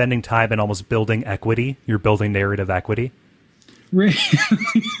 you're spending time and almost building equity. You're building narrative equity. Right.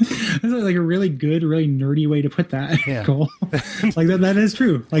 That's a really good, really nerdy way to put that. Yeah. Cool. That is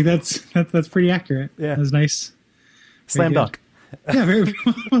true. That's pretty accurate. Yeah. That's nice. Slam dunk. Yeah, very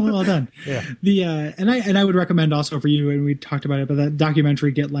well done. Yeah. And I would recommend also for you, and we talked about it, but that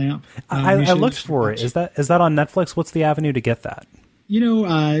documentary Get Lamp. I looked for it. Is that on Netflix? What's the avenue to get that?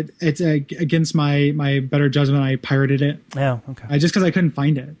 It's against my better judgment. I pirated it. Yeah, okay. Just because I couldn't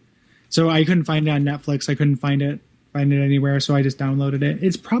find it. So I couldn't find it on Netflix. I couldn't find it anywhere. So I just downloaded it.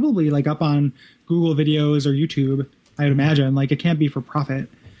 It's probably like up on Google Videos or YouTube, I would imagine. Like, it can't be for profit.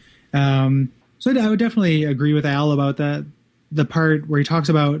 So I would definitely agree with Al about the part where he talks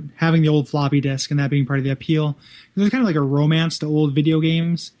about having the old floppy disk and that being part of the appeal. There's kind of like a romance to old video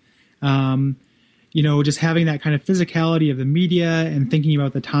games. Just having that kind of physicality of the media and thinking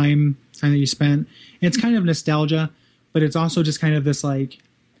about the time that you spent. And it's kind of nostalgia, but it's also just kind of this like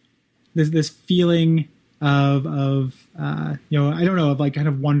this feeling of I don't know, of like kind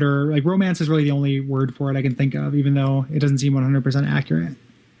of wonder. Like, romance is really the only word for it I can think of, even though it doesn't seem 100% accurate.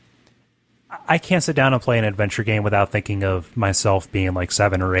 I can't sit down and play an adventure game without thinking of myself being like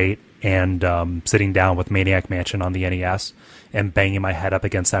 7 or 8 and sitting down with Maniac Mansion on the NES and banging my head up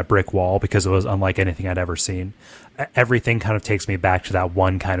against that brick wall because it was unlike anything I'd ever seen. Everything kind of takes me back to that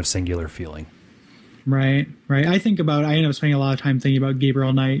one kind of singular feeling. Right. I end up spending a lot of time thinking about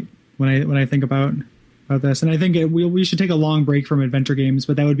Gabriel Knight when I think about this. And I think we should take a long break from adventure games,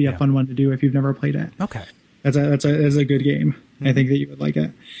 but that would be a fun one to do if you've never played it. Okay. That's a good game. Mm-hmm. I think that you would like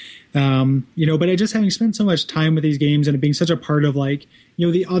it. But I just having spent so much time with these games and it being such a part of like,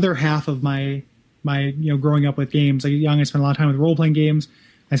 the other half of my growing up with games. Like young, I spent a lot of time with role-playing games.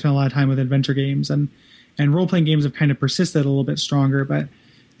 I spent a lot of time with adventure games, and role-playing games have kind of persisted a little bit stronger, but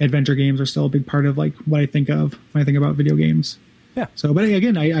adventure games are still a big part of like what I think of when I think about video games. Yeah. So, but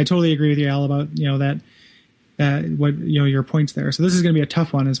again, I totally agree with you, Al, about, what, your points there. So this is going to be a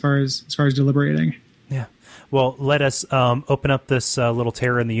tough one as far as deliberating. Yeah. Well, let us open up this little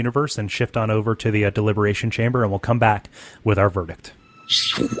tear in the universe and shift on over to the deliberation chamber, and we'll come back with our verdict.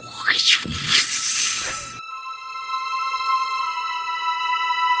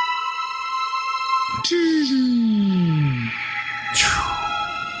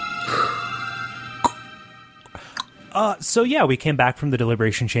 So yeah, we came back from the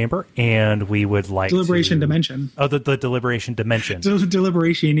deliberation chamber, and we would like deliberation dimension. Oh, the deliberation dimension.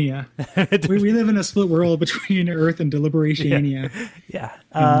 Deliberatiania. we live in a split world between Earth and Deliberatiania. Yeah.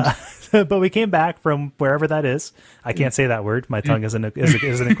 But we came back from wherever that is. I can't say that word. My tongue isn't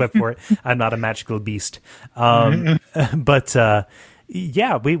equipped for it. I'm not a magical beast. But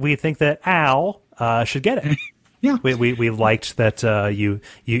we think that Al should get it. Yeah, we liked that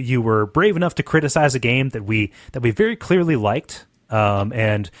you were brave enough to criticize a game that we very clearly liked,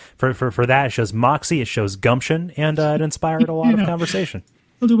 and for that, it shows moxie, it shows gumption, and it inspired a lot of conversation.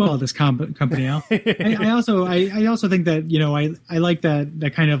 We'll do well at this company, Al. I also think that I like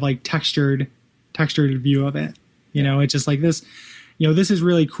that kind of like textured view of it. It's just like this. This is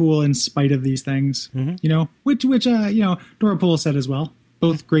really cool in spite of these things. Mm-hmm. Which Dora Pool said as well.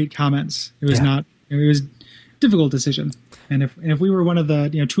 Both great comments. It was not. It was difficult decision, and if we were one of the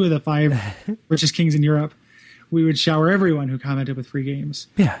 2 of the 5 richest kings in Europe, we would shower everyone who commented with free games.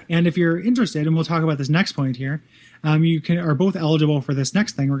 Yeah. And if you're interested, and we'll talk about this next point here, you are both eligible for this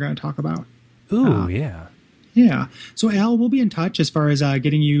next thing we're going to talk about. Ooh, yeah. Yeah. So Al, we'll be in touch as far as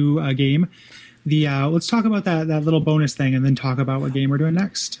getting you a game. Let's talk about that little bonus thing, and then talk about what game we're doing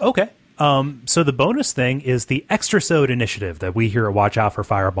next. Okay. So the bonus thing is the Extrasode initiative that we here at Watch Out for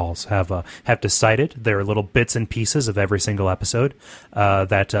Fireballs have decided. There are little bits and pieces of every single episode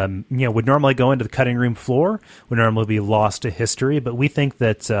that would normally go into the cutting room floor, would normally be lost to history, but we think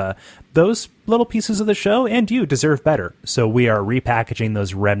that those little pieces of the show and you deserve better. So we are repackaging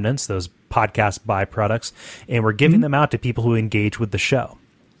those remnants, those podcast byproducts, and we're giving them out to people who engage with the show.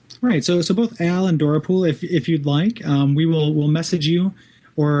 Right. So both Al and Dora Pool, if you'd like, we'll message you.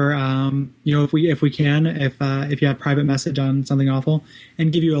 Or if we can, if you have private message on Something Awful,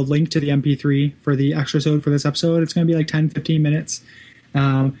 and give you a link to the MP3 for the extrasode for this episode. It's going to be like 10-15 minutes.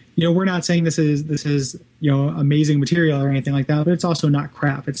 We're not saying this is amazing material or anything like that, but it's also not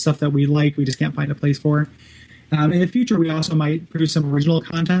crap. It's stuff that we like. We just can't find a place for. In the future, we also might produce some original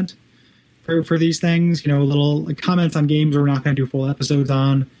content for these things. Little comments on games we're not going to do full episodes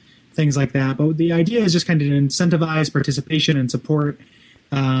on, things like that. But the idea is just kind of to incentivize participation and support.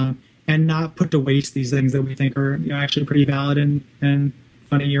 And not put to waste these things that we think are actually pretty valid and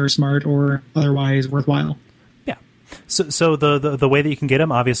funny or smart or otherwise worthwhile. Yeah. So the way that you can get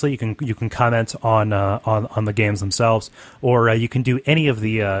them, obviously, you can comment on the games themselves, or you can do any of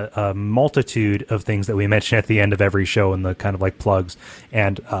the multitude of things that we mention at the end of every show in the kind of like plugs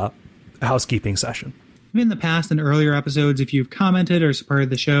and housekeeping session. In the past and earlier episodes, if you've commented or supported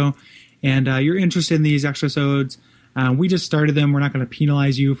the show and you're interested in these extrasodes, We just started them. We're not going to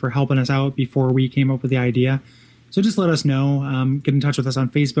penalize you for helping us out before we came up with the idea. So just let us know. Get in touch with us on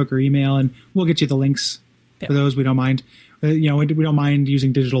Facebook or email, and we'll get you the links for those. We don't mind. We don't mind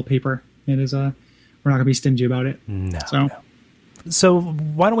using digital paper. It is we're not going to be stingy about it. No. So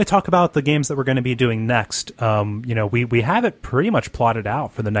why don't we talk about the games that we're going to be doing next? We have it pretty much plotted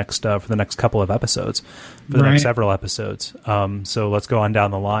out for the next couple of episodes, for the next several episodes. So let's go on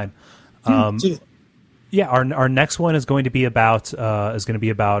down the line. Our next one is going to be about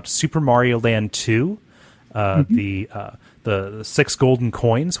Super Mario Land 2, the 6 golden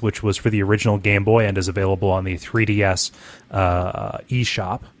coins, which was for the original Game Boy and is available on the 3DS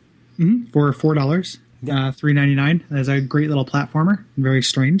eShop for $4. $3.99. That's a great little platformer. Very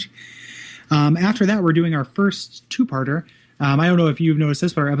strange. After that, we're doing our first two-parter. I don't know if you've noticed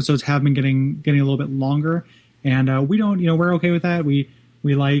this, but our episodes have been getting a little bit longer, and we don't, we're okay with that. We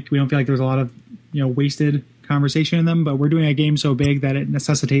don't feel like there's a lot of wasted conversation in them, but we're doing a game so big that it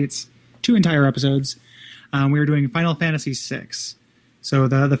necessitates 2 entire episodes. We're doing Final Fantasy VI. So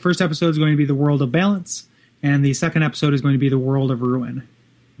the first episode is going to be the World of Balance, and the second episode is going to be the World of Ruin,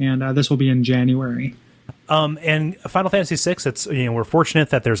 and this will be in January. And Final Fantasy VI, it's we're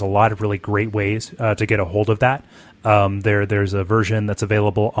fortunate that there's a lot of really great ways to get a hold of that. There's a version that's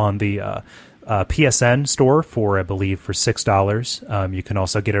available on the PSN store for, I believe, for $6. You can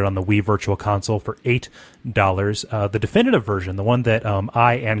also get it on the Wii Virtual Console for $8. The definitive version, the one that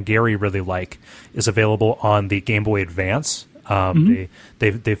I and Gary really like, is available on the Game Boy Advance.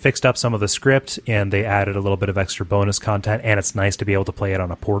 They fixed up some of the script, and they added a little bit of extra bonus content, and it's nice to be able to play it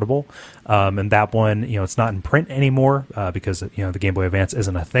on a portable. And that one, it's not in print anymore because the Game Boy Advance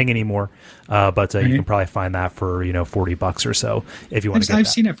isn't a thing anymore. But you can probably find that for $40 or so if you want to get that. I've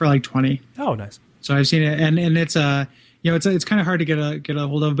seen it for like $20. Oh, nice. So I've seen it, and it's it's kind of hard to get a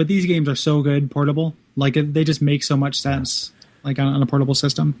hold of. But these games are so good portable, like they just make so much sense. Like on a portable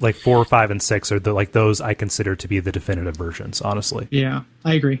system, like 4, 5, and 6 are those I consider to be the definitive versions. Honestly, yeah,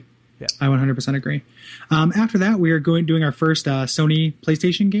 I agree. Yeah, I 100% agree. After that, we are doing our first Sony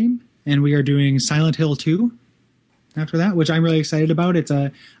PlayStation game, and we are doing Silent Hill 2. After that, which I'm really excited about.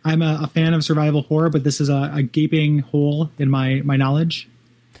 I'm a fan of survival horror, but this is a gaping hole in my knowledge.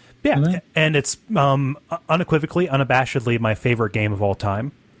 Yeah, and it's unequivocally, unabashedly my favorite game of all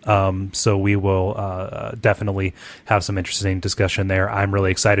time. So we will definitely have some interesting discussion there. I'm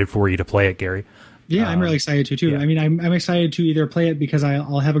really excited for you to play it, Gary. Yeah, I'm really excited too. Yeah. I mean, I'm excited to either play it because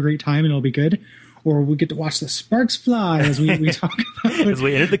I'll have a great time and it'll be good, or we get to watch the sparks fly as we talk about as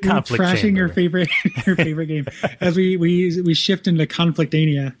we enter the conflict trashing chamber. your favorite game as we shift into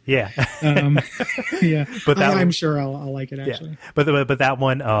conflictania. Yeah, yeah. But I'm sure I'll like it actually. Yeah. But that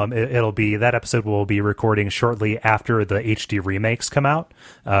one it'll be that episode we'll be recording shortly after the HD remakes come out,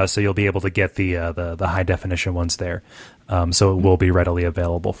 so you'll be able to get the high definition ones there. So it will be readily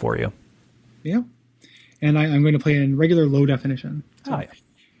available for you. Yeah, and I'm going to play in regular low definition. So. Oh yeah.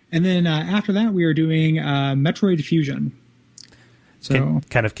 And then after that, we are doing Metroid Fusion. So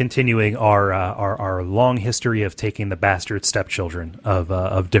kind of continuing our long history of taking the bastard stepchildren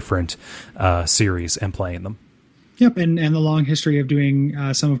of different series and playing them. Yep, and the long history of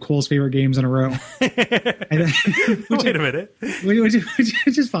doing some of Cole's favorite games in a row. Wait a minute.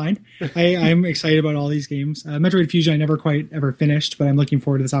 Which is fine. I'm excited about all these games. Metroid Fusion I never quite ever finished, but I'm looking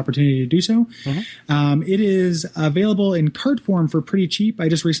forward to this opportunity to do so. Mm-hmm. It is available in cart form for pretty cheap. I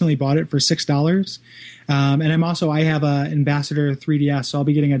just recently bought it for $6. And I have an Ambassador 3DS, so I'll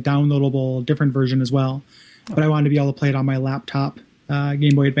be getting a downloadable different version as well. But I wanted to be able to play it on my laptop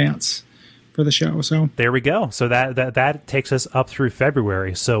Game Boy Advance for the show. So there we go. So that takes us up through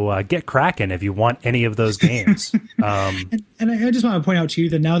February. So get cracking if you want any of those games. And I just want to point out to you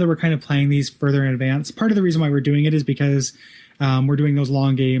that now that we're kind of playing these further in advance, part of the reason why we're doing it is because we're doing those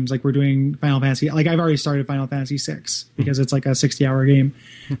long games. Like we're doing Final Fantasy. Like I've already started Final Fantasy VI because it's like a 60-hour game.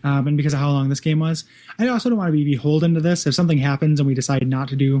 And because of how long this game was. I also don't want to be beholden to this. If something happens and we decide not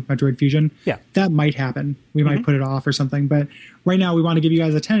to do Metroid Fusion, that might happen. We might put it off or something. But right now we want to give you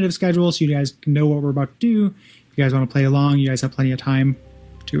guys a tentative schedule so you guys know what we're about to do. If you guys want to play along, you guys have plenty of time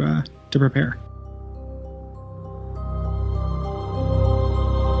to prepare.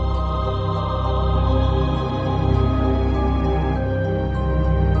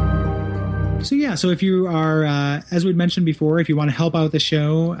 So if you are, as we'd mentioned before, if you want to help out the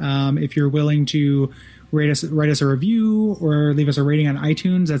show, if you're willing to write us a review or leave us a rating on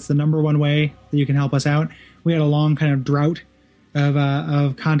iTunes, that's the number one way that you can help us out. We had a long kind of drought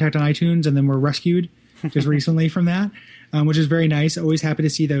of contact on iTunes, and then we're rescued just recently from that, which is very nice. Always happy to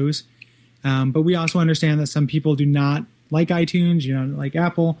see those. But we also understand that some people do not like iTunes, like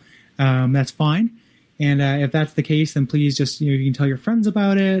Apple. That's fine. And if that's the case, then please just, you can tell your friends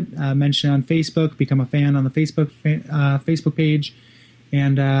about it, mention it on Facebook, become a fan on the Facebook page,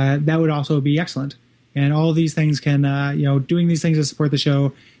 and that would also be excellent. And all these things can, doing these things to support the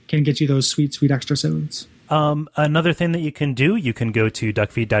show can get you those sweet, sweet extra sods. Another thing that you can do, you can go to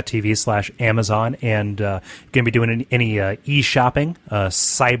duckfeed.tv/Amazon, and you can be doing any e-shopping,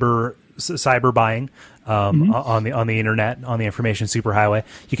 cyber buying on the internet, on the information superhighway.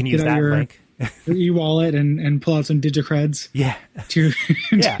 You can use that link. Your e-wallet and pull out some DigiCreds. Yeah. To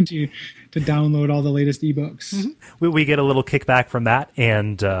download all the latest ebooks. Mm-hmm. We get a little kickback from that,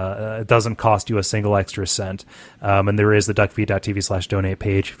 and it doesn't cost you a single extra cent. And there is the duckfeed.tv/donate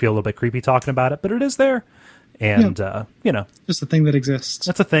page. Feel a little bit creepy talking about it, but it is there. And just a thing that exists.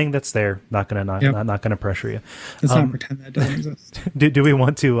 That's a thing that's there. Not gonna pressure you. Let's not pretend that doesn't exist. Do we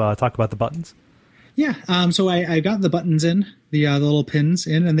want to talk about the buttons? Yeah. So I got the buttons in, the little pins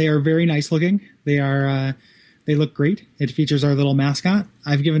in, and they are very nice looking. They look great. It features our little mascot.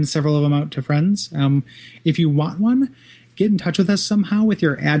 I've given several of them out to friends. If you want one, get in touch with us somehow with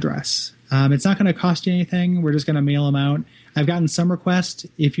your address. It's not going to cost you anything. We're just going to mail them out. I've gotten some requests.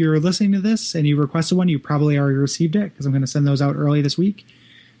 If you're listening to this and you requested one, you probably already received it because I'm going to send those out early this week.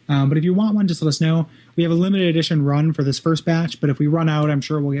 But if you want one, just let us know. We have a limited edition run for this first batch, but if we run out, I'm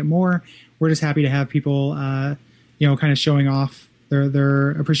sure we'll get more. We're just happy to have people, kind of showing off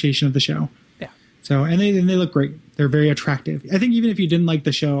their appreciation of the show. Yeah. So, and they look great. They're very attractive. I think even if you didn't like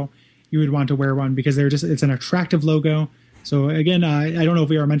the show, you would want to wear one because it's an attractive logo. So again, I don't know if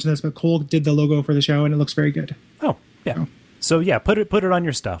we ever mentioned this, but Cole did the logo for the show and it looks very good. Oh, yeah. So yeah, put it on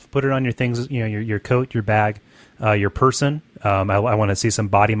your stuff. Put it on your things. Your coat, your bag, your person. I want to see some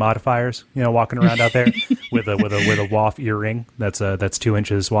body modifiers. Walking around out there with a waff earring that's 2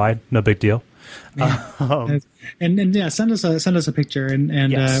 inches wide. No big deal. And send us a picture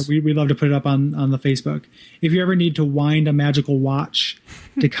and yes. We'd love to put it up on the Facebook. If you ever need to wind a magical watch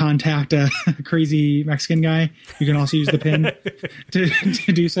to contact a crazy Mexican guy, you can also use the pin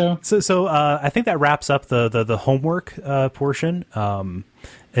to do so. So I think that wraps up the homework portion.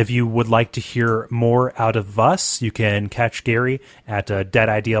 If you would like to hear more out of us, you can catch Gary at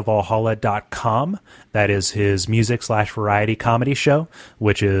deadideavalhalla.com. That is his music/variety comedy show,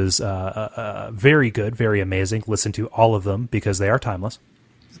 which is very good, very amazing. Listen to all of them because they are timeless.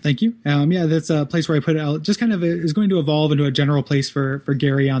 Thank you. That's a place where I put it out. Just kind of is going to evolve into a general place for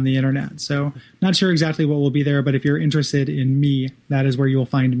Gary on the internet. So not sure exactly what will be there, but if you're interested in me, that is where you will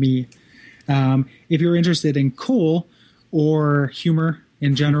find me. If you're interested in Cole or humor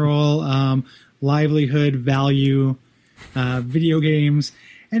in general, livelihood, value, video games,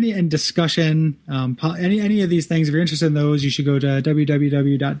 and discussion, any of these things. If you're interested in those, you should go to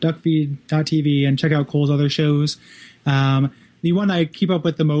www.duckfeed.tv and check out Cole's other shows. The one I keep up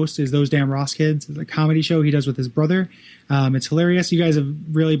with the most is Those Damn Ross Kids. It's a comedy show he does with his brother. It's hilarious. You guys have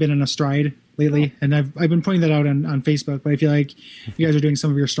really been in a stride lately, and I've been putting that out on Facebook, but I feel like you guys are doing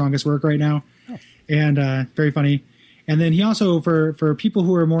some of your strongest work right now, and very funny. And then he also, for people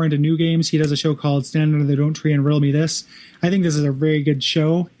who are more into new games, he does a show called Stand Under the Don't Tree and Riddle Me This. I think this is a very good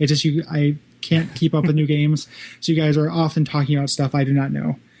show. It's just I can't keep up with new games, so you guys are often talking about stuff I do not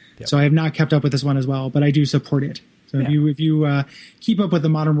know. Yep. So I have not kept up with this one as well, but I do support it. So if you keep up with the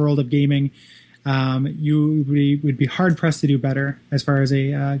modern world of gaming, you would be hard pressed to do better as far as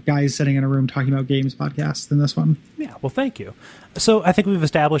a guys sitting in a room talking about games podcast than this one. Yeah, well, thank you. So I think we've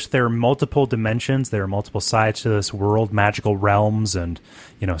established there are multiple dimensions, there are multiple sides to this world, magical realms, and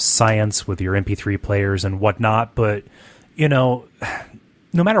science with your MP3 players and whatnot. But no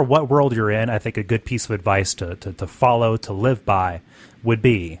matter what world you're in, I think a good piece of advice to follow, to live by, would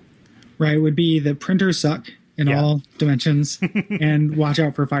be the printers suck in all dimensions, and watch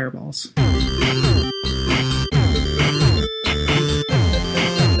out for fireballs.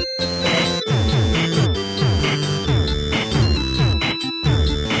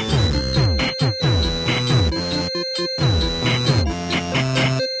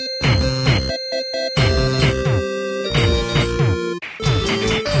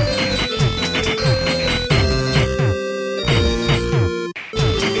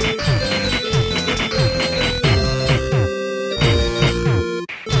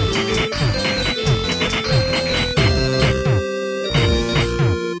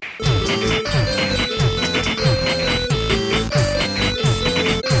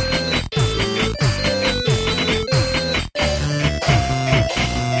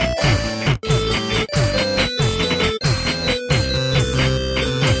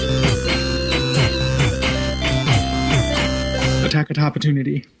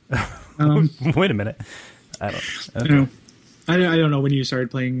 Opportunity. Wait a minute. I don't know when you started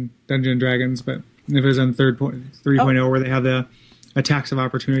playing Dungeons and Dragons, but If it was on 3.0 where they have the attacks of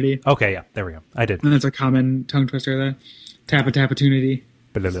opportunity. Okay, yeah, there we go. I did. And that's a common tongue twister. The tap-a-tap-a-tunity.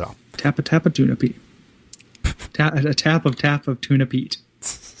 Tap-a-tap-a-tuna Pete. A tap of Tuna Pete.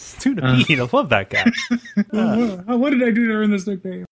 Tuna Pete, I love that guy. What did I do to earn this nickname?